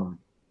during the summer.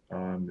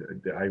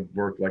 I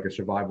work like a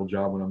survival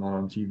job when I'm not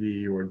on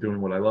TV or doing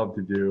what I love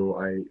to do.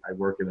 I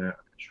work in a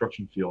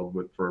construction field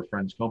for a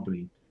friend's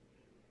company,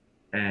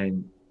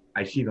 and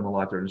I see them a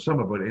lot during the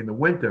summer. But in the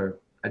winter,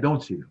 I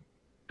don't see them.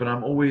 But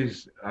I'm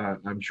always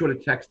I'm sure to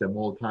text them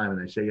all the time,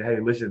 and I say, hey,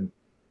 listen,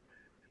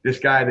 this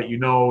guy that you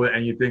know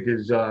and you think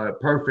is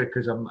perfect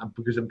because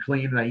I'm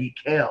clean and I eat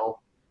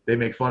kale. They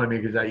make fun of me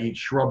because I eat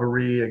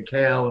shrubbery and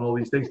kale and all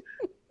these things.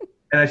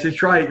 And I say,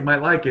 try it, you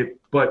might like it.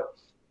 But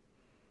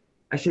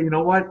I say, you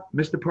know what?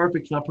 Mr.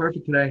 Perfect's not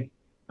perfect today.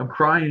 I'm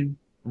crying.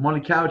 I'm on the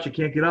couch. I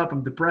can't get up.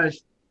 I'm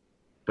depressed.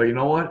 But you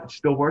know what? It's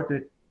still worth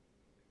it.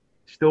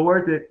 Still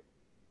worth it.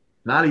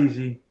 Not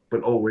easy,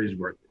 but always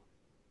worth it.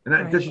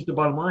 And that's just the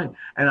bottom line.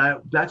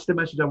 And that's the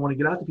message I want to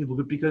get out to people,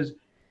 because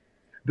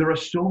there are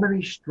so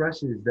many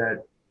stresses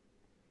that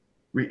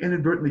we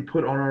inadvertently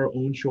put on our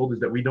own shoulders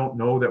that we don't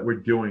know that we're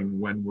doing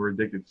when we're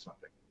addicted to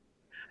something.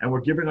 And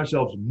we're giving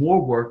ourselves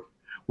more work.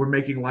 We're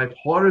making life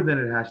harder than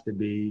it has to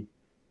be.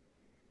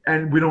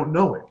 And we don't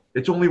know it.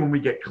 It's only when we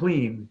get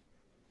clean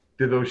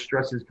do those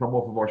stresses come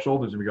off of our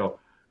shoulders and we go,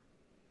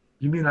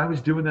 you mean I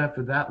was doing that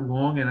for that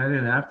long and I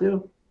didn't have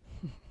to?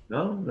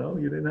 No,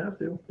 you didn't have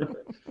to.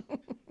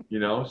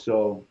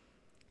 So.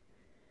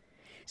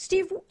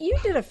 Steve, you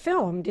did a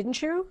film,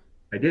 didn't you?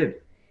 I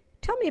did.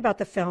 Tell me about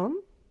the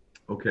film.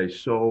 Okay,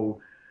 so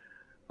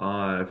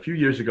a few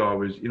years ago, I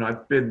was,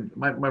 I've been,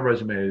 my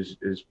resume is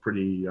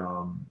pretty,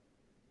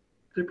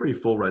 it's a pretty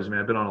full resume.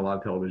 I've been on a lot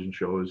of television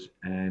shows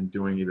and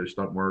doing either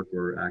stunt work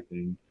or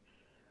acting,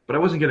 but I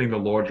wasn't getting the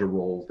larger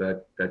roles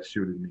that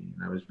suited me,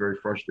 and I was very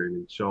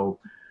frustrated. So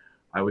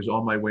I was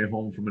on my way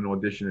home from an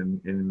audition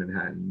in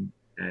Manhattan,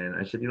 and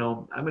I said,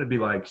 I'm going to be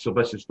like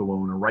Sylvester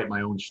Stallone and write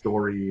my own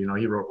story.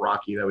 He wrote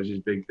Rocky. That was his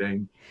big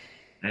thing.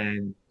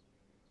 And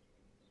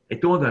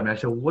it dawned on me. I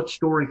said, what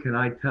story can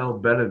I tell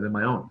better than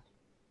my own?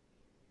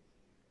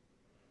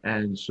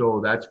 And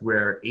so that's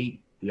where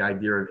the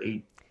idea of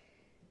 8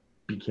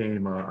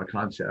 became a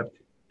concept.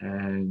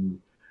 And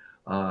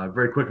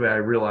very quickly I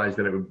realized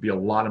that it would be a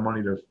lot of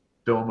money to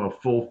film a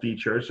full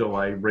feature. So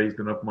I raised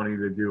enough money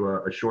to do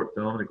a short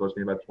film, and it cost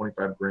me about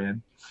 $25,000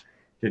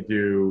 to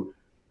do.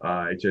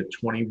 It's a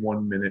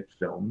 21-minute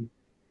film,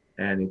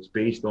 and it's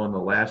based on the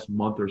last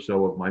month or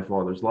so of my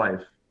father's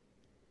life.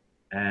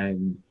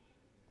 And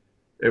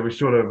it was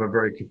sort of a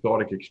very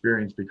cathartic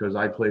experience because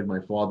I played my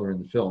father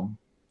in the film,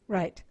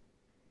 Right.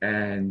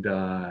 and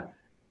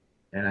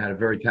and I had a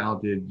very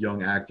talented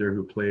young actor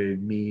who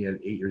played me at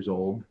 8 years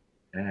old,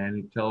 and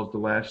it tells the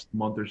last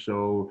month or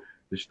so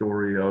the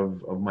story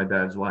of my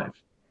dad's life.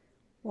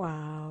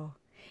 Wow.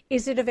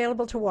 Is it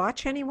available to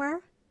watch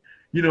anywhere?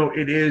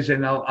 It is,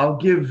 and I'll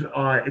give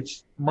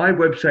it's my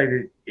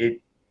website.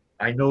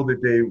 I know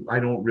that I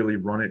don't really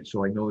run it,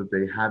 so I know that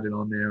they have it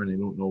on there, and I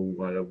don't know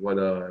what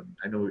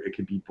I know it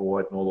could be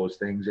bought and all those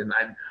things, and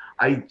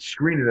I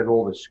screen it at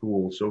all the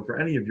schools. So for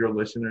any of your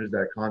listeners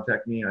that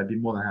contact me, I'd be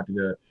more than happy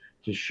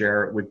to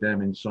share it with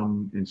them in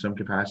some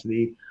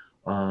capacity,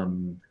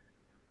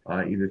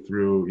 either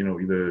through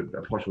either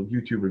a partial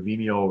YouTube or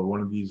Vimeo or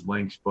one of these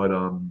links. But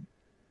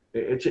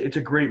it's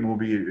a great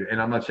movie,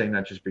 and I'm not saying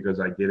that just because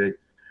I did it.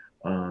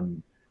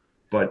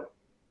 But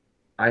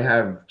I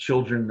have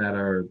children that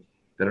are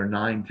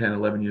 9, 10,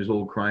 11 years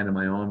old crying in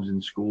my arms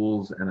in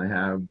schools, and I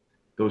have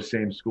those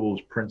same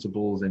schools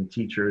principals and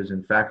teachers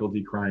and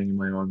faculty crying in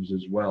my arms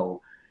as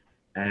well.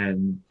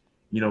 And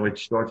it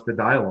starts the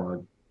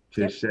dialogue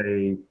to Yep.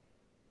 say,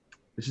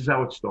 this is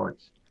how it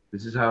starts.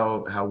 This is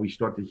how we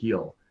start to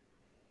heal.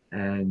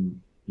 And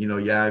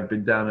yeah, I've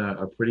been down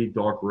a pretty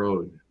dark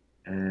road,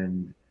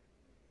 and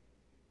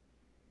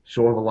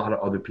so have a lot of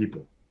other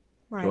people.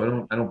 So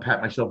Right. I don't pat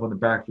myself on the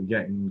back for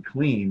getting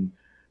clean,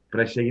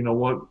 but I say, you know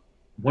what?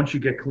 Once you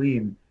get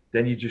clean,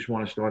 then you just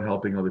want to start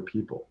helping other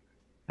people.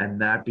 And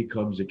that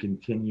becomes a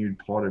continued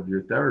part of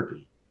your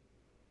therapy.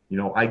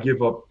 I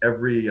give up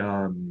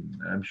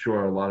I'm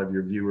sure a lot of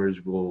your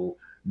viewers will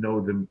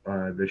know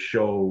the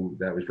show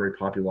that was very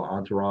popular,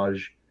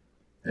 Entourage,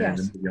 and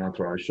the Yes. movie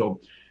Entourage. So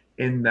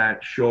in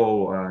that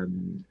show,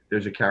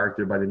 there's a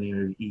character by the name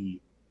of E,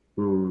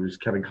 who's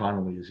Kevin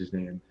Connolly is his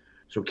name.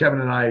 So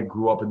Kevin and I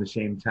grew up in the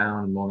same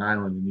town in Long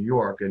Island in New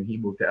York, and he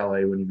moved to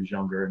LA when he was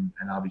younger and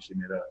obviously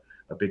made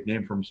a big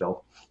name for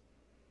himself.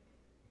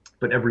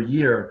 But every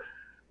year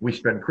we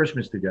spend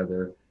Christmas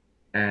together,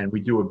 and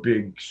we do a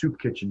big soup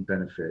kitchen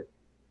benefit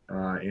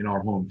in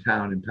our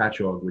hometown in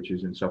Patchogue, which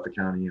is in Suffolk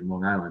County in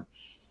Long Island.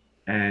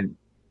 And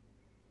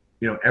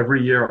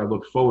every year I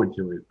look forward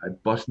to it. I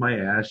bust my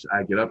ass.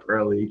 I get up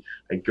early.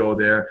 I go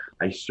there.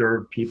 I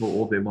serve people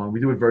all day long. We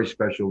do it very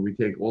special. We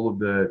take all of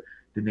the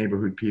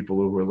neighborhood people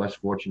who are less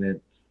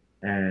fortunate,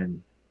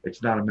 and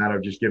it's not a matter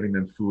of just giving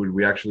them food.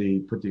 We actually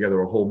put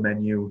together a whole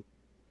menu,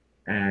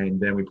 and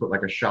then we put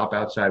like a shop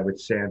outside with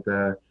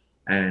Santa,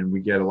 and we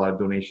get a lot of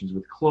donations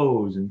with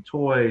clothes and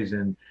toys,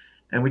 and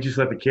we just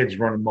let the kids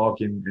run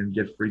amok and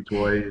get free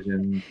toys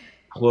and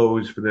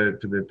clothes for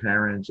the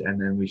parents, and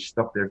then we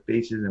stuff their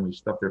faces and we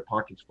stuff their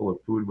pockets full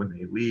of food when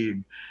they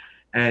leave.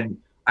 And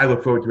I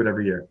look forward to it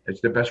every year.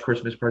 It's the best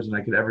Christmas present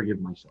I could ever give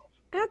myself.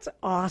 That's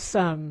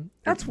awesome.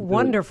 It That's really,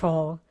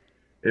 wonderful.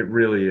 it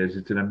really is.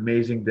 It's an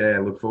amazing day. I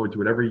look forward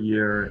to it every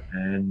year,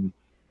 and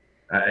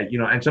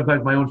and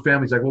sometimes my own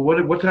family's like, "Well,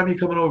 what time are you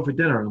coming over for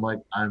dinner?" And I'm like,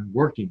 "I'm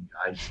working,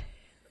 guys.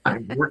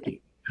 I'm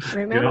working." I'm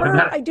Remember,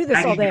 not I do this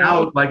all hanging day.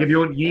 out. Like if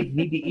you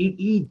need to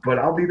eat. But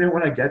I'll be there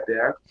when I get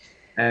there.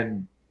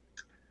 And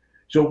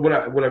so what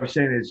I was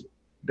saying is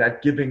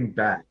that giving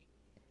back,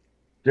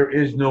 there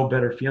is no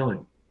better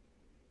feeling.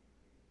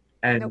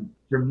 Nope. And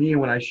for me,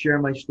 when I share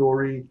my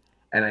story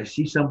and I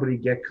see somebody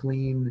get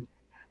clean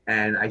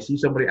and I see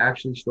somebody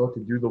actually start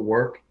to do the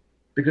work,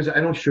 because I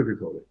don't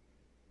sugarcoat it.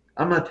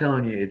 I'm not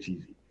telling you it's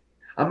easy.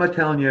 I'm not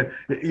telling you,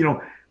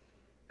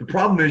 the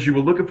problem is you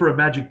were looking for a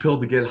magic pill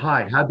to get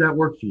high. How'd that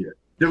work for you?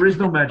 There is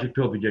no magic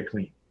pill to get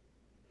clean.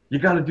 You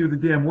got to do the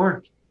damn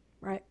work.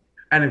 Right.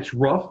 And it's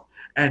rough.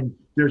 And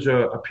there's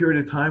a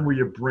period of time where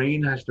your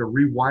brain has to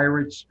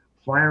rewire its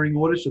firing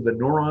order so the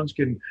neurons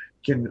can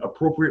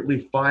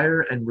appropriately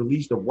fire and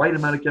release the right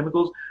amount of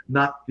chemicals,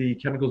 not the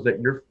chemicals that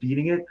you're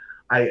feeding it.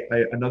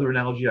 Another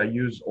analogy I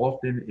use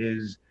often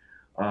is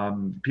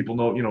people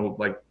know,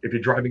 like if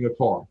you're driving a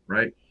car,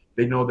 right?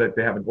 They know that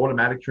they have an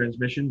automatic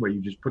transmission where you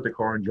just put the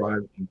car in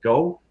drive and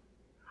go,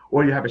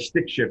 or you have a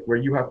stick shift where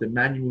you have to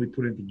manually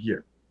put into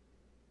gear.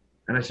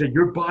 And I said,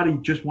 your body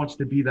just wants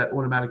to be that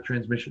automatic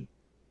transmission.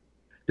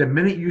 The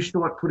minute you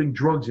start putting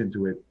drugs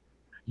into it,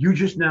 you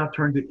just now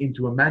turned it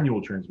into a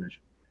manual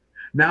transmission.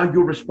 Now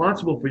you're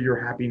responsible for your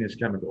happiness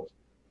chemicals.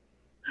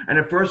 And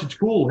at first it's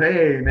cool.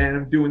 Hey, man,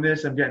 I'm doing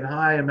this. I'm getting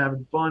high. I'm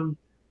having fun.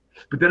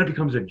 But then it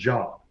becomes a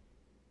job.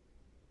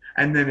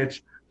 And then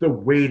it's the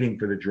waiting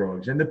for the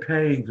drugs and the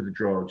paying for the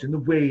drugs and the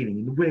waiting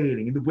and the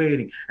waiting and the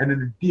waiting. And then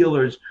the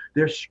dealers,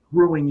 they're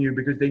screwing you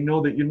because they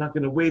know that you're not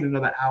going to wait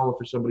another hour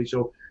for somebody.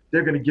 So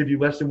they're going to give you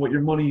less than what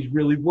your money is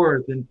really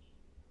worth. And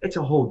it's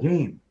a whole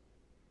game.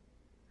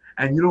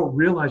 And you don't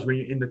realize when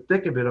you're in the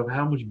thick of it of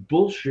how much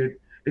bullshit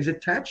is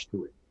attached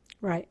to it.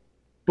 Right.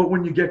 But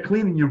when you get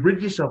clean and you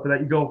rid yourself of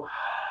that, you go,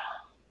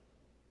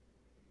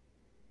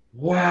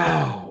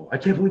 wow, I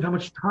can't believe how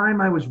much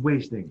time I was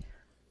wasting.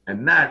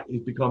 And that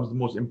becomes the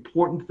most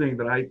important thing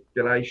that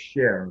I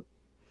share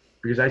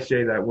Because I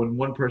say that when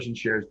one person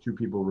shares, two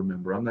people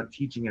remember. I'm not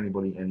teaching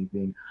anybody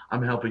anything.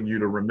 I'm helping you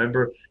to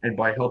remember. And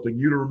by helping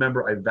you to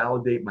remember, I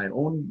validate my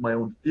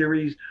own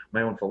theories,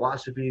 my own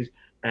philosophies.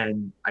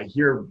 And I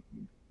hear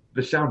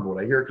the soundboard.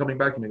 I hear it coming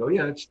back to me. I go,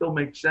 yeah, it still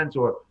makes sense.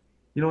 Or,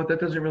 you know what, that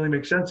doesn't really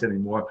make sense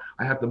anymore.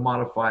 I have to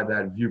modify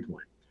that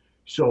viewpoint.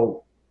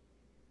 So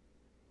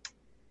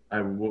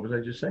what was I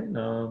just saying?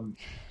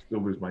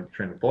 Still lose my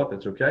train of thought.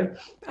 That's okay.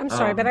 I'm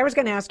sorry, but I was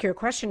going to ask you a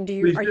question.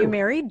 Are you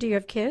married? Do you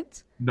have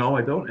kids? No,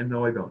 I don't. And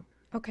no, I don't.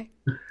 Okay.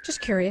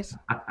 Just curious.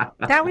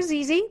 That was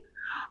easy.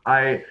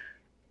 I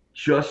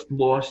just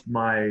lost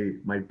my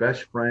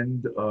best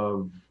friend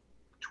of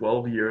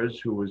 12 years,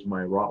 who was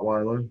my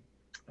Rottweiler.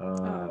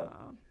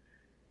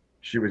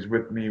 She was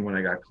with me when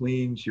I got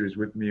clean. She was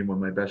with me when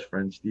my best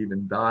friend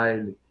Steven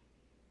died.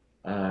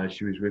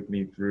 She was with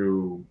me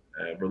through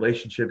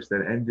relationships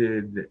that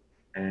ended,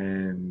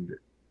 and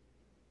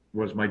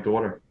was my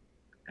daughter.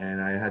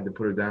 And I had to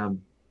put her down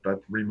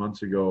about 3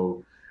 months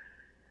ago.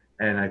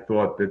 And I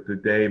thought that the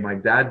day my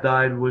dad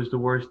died was the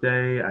worst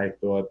day. I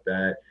thought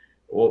that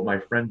my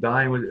friend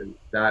dying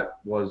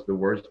was the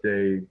worst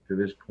day to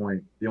this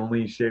point. The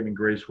only saving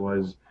grace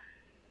was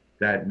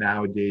that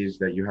nowadays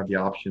that you have the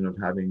option of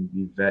having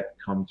the vet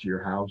come to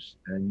your house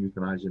and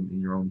euthanize him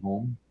in your own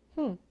home.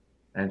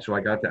 And so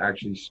I got to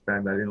actually I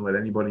didn't let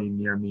anybody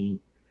near me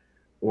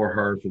or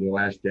her for the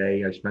last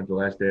day. I spent the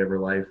last day of her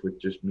life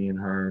with just me and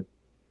her.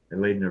 I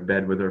laid in her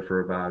bed with her for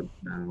about,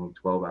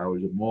 12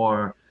 hours or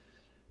more.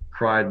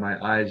 Cried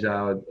my eyes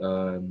out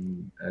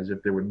as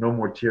if there were no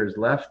more tears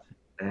left.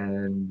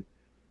 And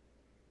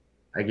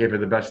I gave her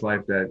the best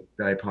life that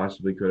I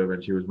possibly could have.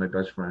 And she was my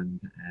best friend.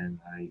 And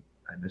I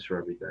miss her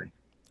every day.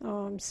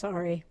 Oh, I'm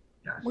sorry.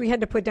 Yes. We had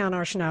to put down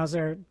our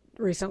Schnauzer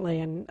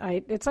recently. And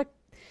it's like,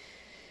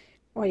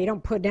 well, you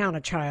don't put down a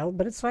child,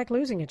 but it's like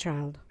losing a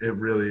child. It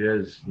really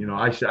is.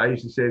 I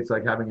used to say it's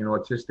like having an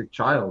autistic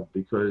child,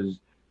 because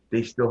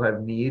they still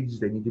have needs.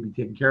 They need to be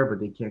taken care of, but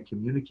they can't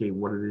communicate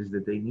what it is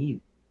that they need.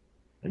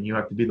 And you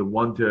have to be the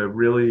one to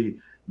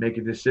really make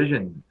a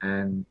decision.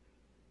 And,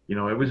 it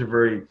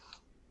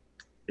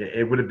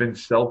would have been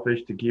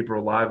selfish to keep her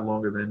alive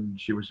longer than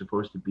she was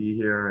supposed to be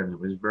here. And it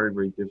was very,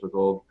 very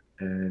difficult.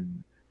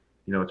 And,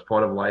 it's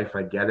part of life.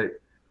 I get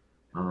it.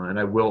 And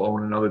I will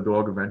own another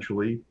dog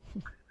eventually.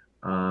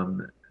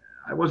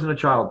 I wasn't a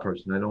child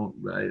person.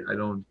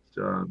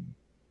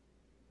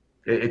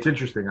 It's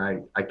interesting.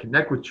 I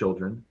connect with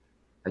children.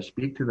 I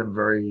speak to them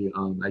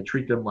I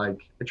treat them like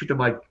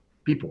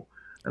people.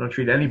 I don't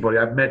treat anybody.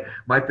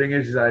 My thing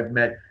is I've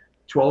met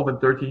 12 and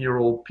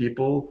 13-year-old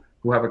people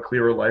who have a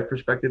clearer life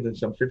perspective than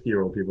some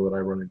 50-year-old people that I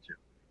run into.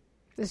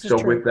 This is so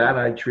true. With that,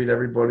 I treat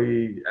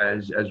everybody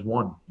as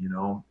one,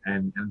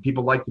 and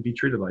people like to be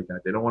treated like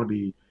that. They don't want to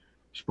be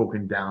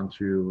spoken down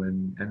to,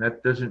 and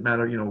that doesn't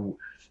matter,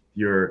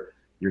 your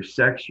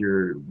sex,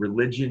 your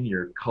religion,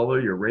 your color,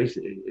 your race.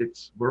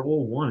 We're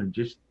all one.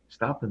 Just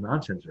stop the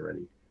nonsense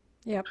already.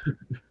 Yep.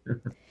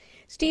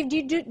 Steve,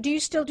 do you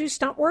still do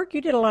stunt work?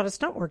 You did a lot of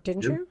stunt work,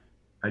 didn't you?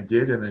 I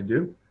did, and I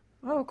do.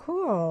 Oh,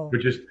 cool.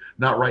 But just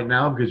not right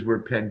now, because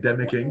we're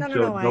pandemicking. No,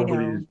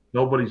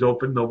 nobody's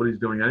open, nobody's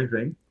doing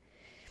anything.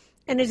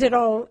 And is it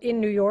all in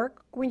New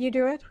York when you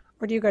do it,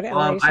 or do you go to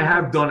LA? I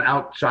have done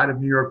outside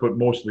of New York, but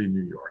mostly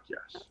New York.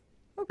 Yes.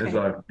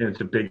 Okay. It's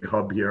a big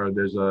hub here.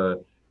 There's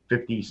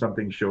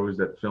 50-something shows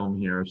that film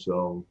here,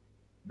 so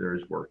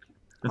there's work.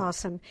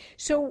 Awesome.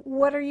 So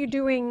what are you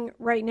doing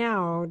right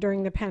now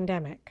during the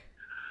pandemic?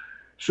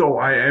 So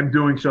I am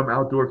doing some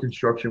outdoor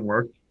construction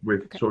work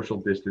with social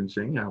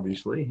distancing,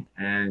 obviously,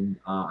 and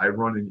I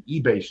run an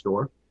eBay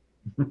store.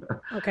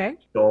 Okay.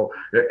 So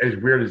as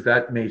weird as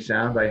that may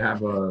sound,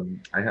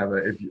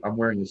 I'm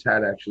wearing this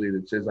hat actually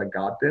that says "I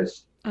got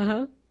this."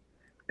 Uh-huh.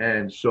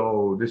 And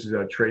so this is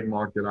a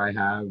trademark that I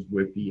have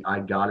with the I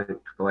Got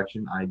It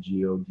collection,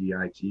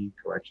 IGODIT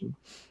collection.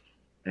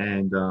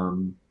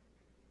 And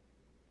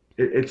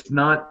it's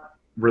not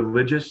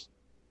religious.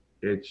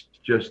 It's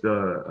just,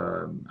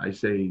 I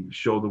say,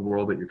 show the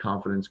world that your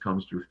confidence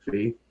comes through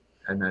faith.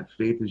 And that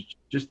faith is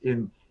just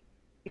in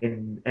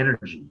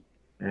energy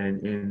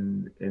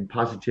and in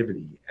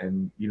positivity.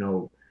 And, it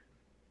all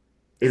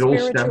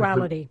stems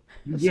spirituality.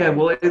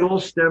 It all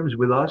stems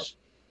with us.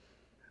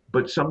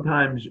 But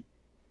sometimes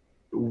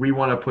we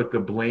want to put the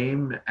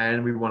blame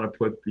and we want to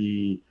put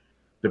the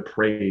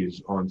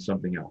praise on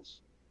something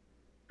else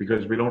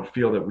because we don't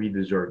feel that we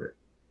deserve it.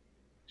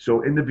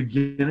 So in the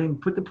beginning,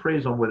 put the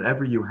praise on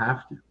whatever you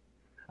have to.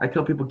 I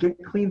tell people, get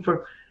clean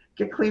for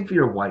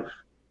your wife.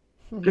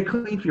 Get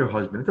clean for your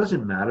husband. It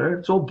doesn't matter.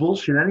 It's all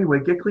bullshit anyway.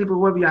 Get clean for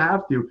whoever you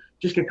have to.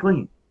 Just get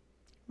clean.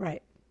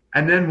 Right.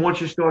 And then once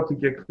you start to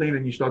get clean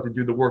and you start to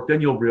do the work, then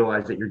you'll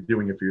realize that you're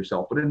doing it for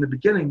yourself. But in the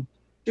beginning,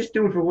 just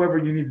do it for whoever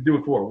you need to do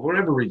it for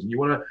whatever reason. You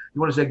want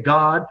to say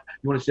God,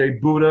 you want to say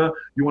Buddha,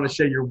 you want to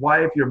say your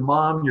wife, your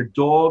mom, your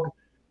dog,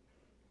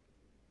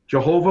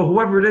 Jehovah,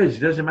 whoever it is,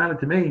 it doesn't matter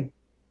to me.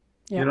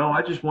 Yep.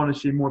 I just want to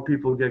see more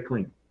people get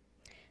clean.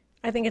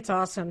 I think it's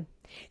awesome.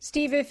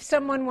 Steve, if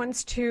someone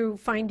wants to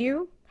find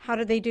you, how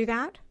do they do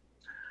that?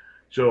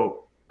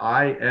 So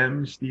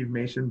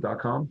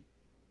IamSteveMason.com.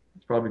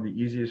 It's probably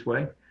the easiest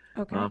way.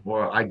 Okay.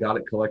 Or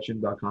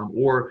IGotItCollection.com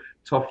or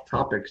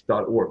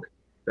ToughTopics.org.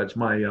 That's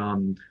my I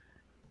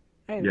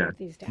yeah. wrote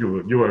these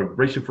down. You were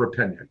racing for a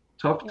pen there.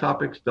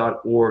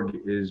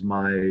 ToughTopics.org is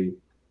my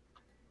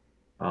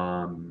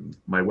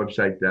my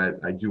website that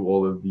I do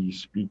all of the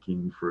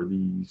speaking for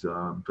these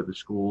for the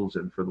schools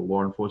and for the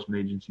law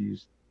enforcement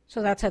agencies.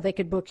 So that's how they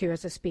could book you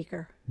as a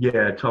speaker.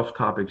 Yeah,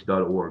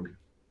 toughtopics.org.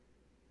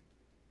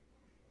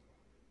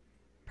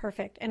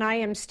 Perfect. And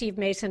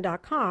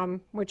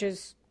IamSteveMason.com, which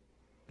is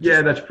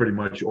yeah, that's pretty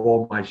much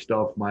all my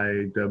stuff.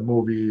 The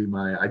movie,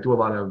 I do a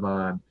lot of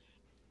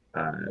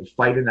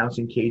fight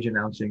announcing, cage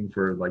announcing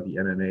for like the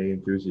MMA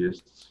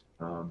enthusiasts.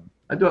 I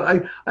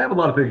have a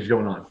lot of things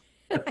going on.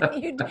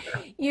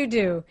 You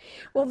do.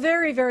 Well,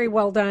 very, very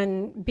well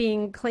done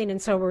being clean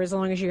and sober as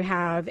long as you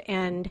have.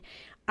 And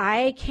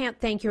I can't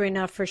thank you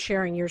enough for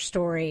sharing your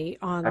story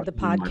on the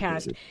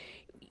podcast.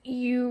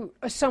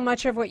 So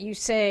much of what you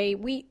say,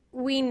 we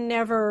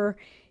never,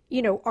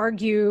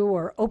 argue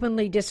or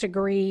openly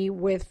disagree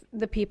with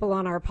the people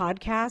on our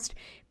podcast,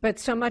 but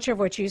so much of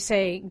what you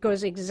say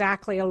goes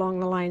exactly along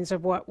the lines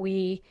of what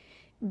we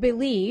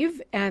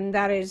believe, and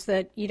that is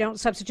that you don't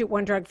substitute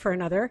one drug for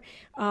another.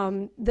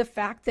 The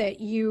fact that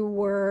you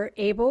were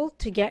able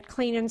to get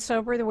clean and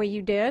sober the way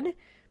you did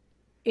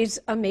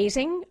is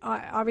amazing.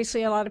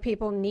 Obviously, a lot of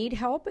people need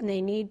help and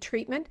they need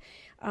treatment.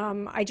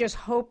 I just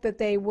hope that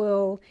they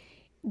will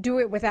do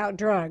it without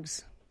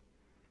drugs.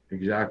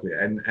 Exactly.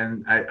 And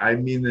I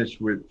mean this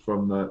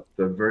from the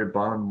very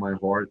bottom of my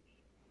heart,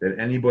 that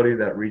anybody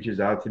that reaches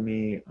out to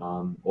me,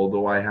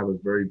 although I have a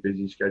very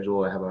busy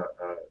schedule, I have a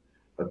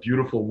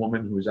beautiful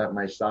woman who's at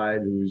my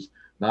side, who's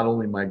not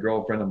only my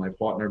girlfriend and my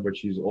partner, but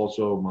she's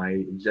also my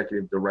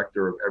executive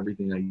director of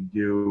everything I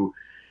do.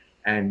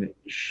 And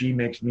she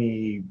makes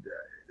me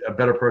a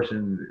better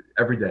person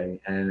every day.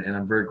 And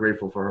I'm very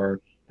grateful for her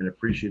and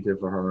appreciative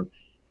for her.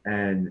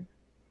 And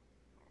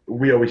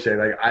we always say,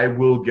 like,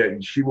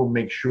 she will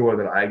make sure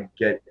that I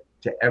get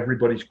to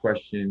everybody's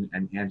question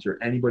and answer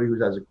anybody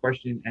who has a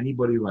question,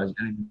 anybody who has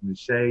anything to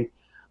say.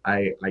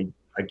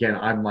 Again,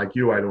 I'm like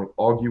you. I don't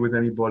argue with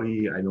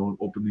anybody. I don't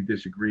openly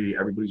disagree.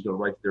 Everybody's got a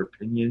right to their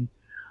opinion.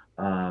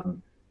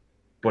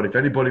 But if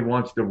anybody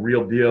wants the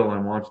real deal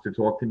and wants to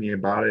talk to me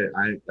about it,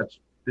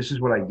 this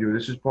is what I do.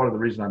 This is part of the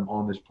reason I'm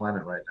on this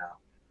planet right now.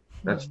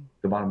 That's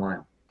the bottom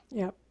line.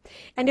 Yep.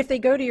 And if they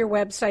go to your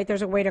website,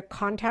 there's a way to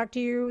contact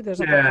you? There's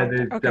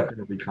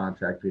definitely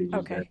contact pages.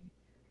 Okay.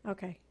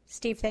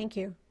 Steve, thank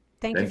you.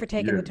 Thank you for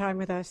taking the time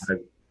with us.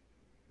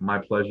 My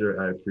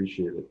pleasure. I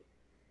appreciate it.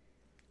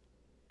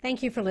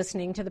 Thank you for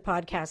listening to the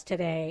podcast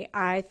today.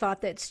 I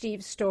thought that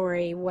Steve's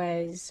story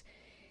was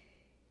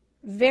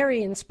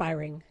very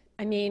inspiring.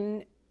 I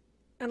mean,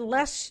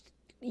 unless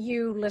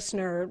you,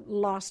 listener,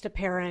 lost a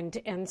parent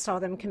and saw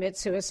them commit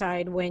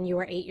suicide when you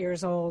were 8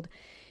 years old,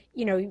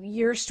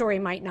 your story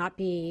might not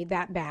be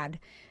that bad.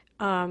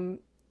 And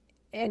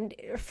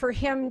for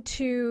him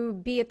to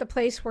be at the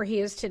place where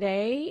he is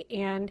today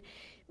and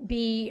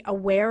be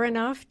aware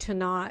enough to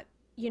not,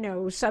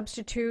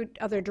 substitute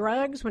other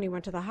drugs when he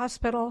went to the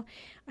hospital,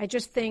 I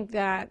just think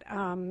that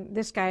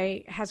this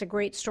guy has a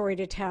great story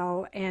to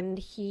tell, and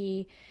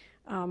he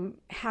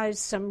has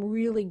some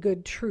really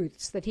good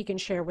truths that he can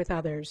share with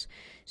others.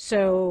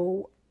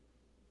 So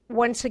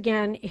once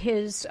again,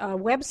 his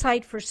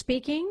website for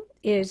speaking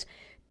is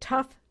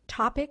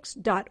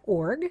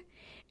toughtopics.org.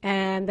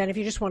 And then if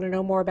you just want to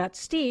know more about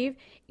Steve,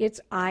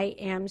 it's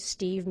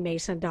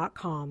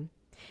IamSteveMason.com.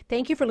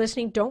 Thank you for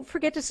listening. Don't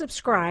forget to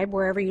subscribe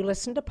wherever you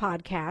listen to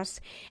podcasts,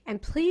 and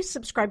please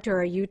subscribe to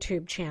our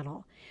YouTube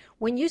channel.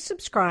 When you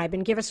subscribe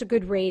and give us a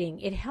good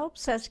rating, it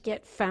helps us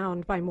get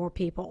found by more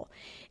people.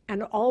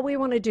 And all we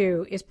want to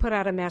do is put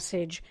out a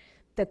message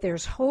that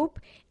there's hope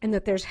and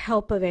that there's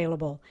help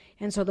available.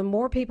 And so the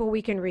more people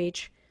we can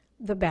reach,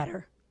 the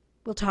better.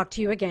 We'll talk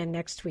to you again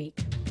next week.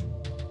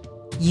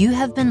 You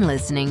have been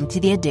listening to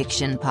the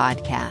Addiction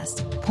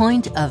Podcast,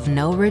 Point of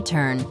No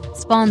Return,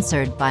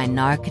 sponsored by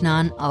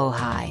Narconon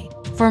Ojai.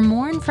 For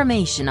more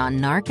information on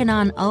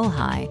Narconon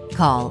Ojai,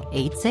 call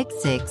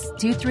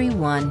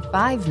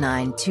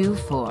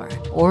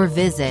 866-231-5924 or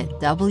visit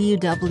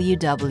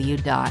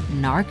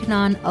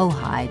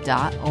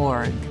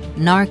www.narcononohai.org.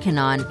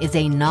 Narconon is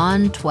a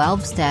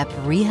non-12-step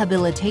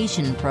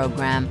rehabilitation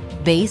program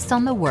based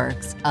on the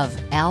works of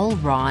L.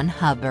 Ron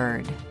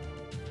Hubbard.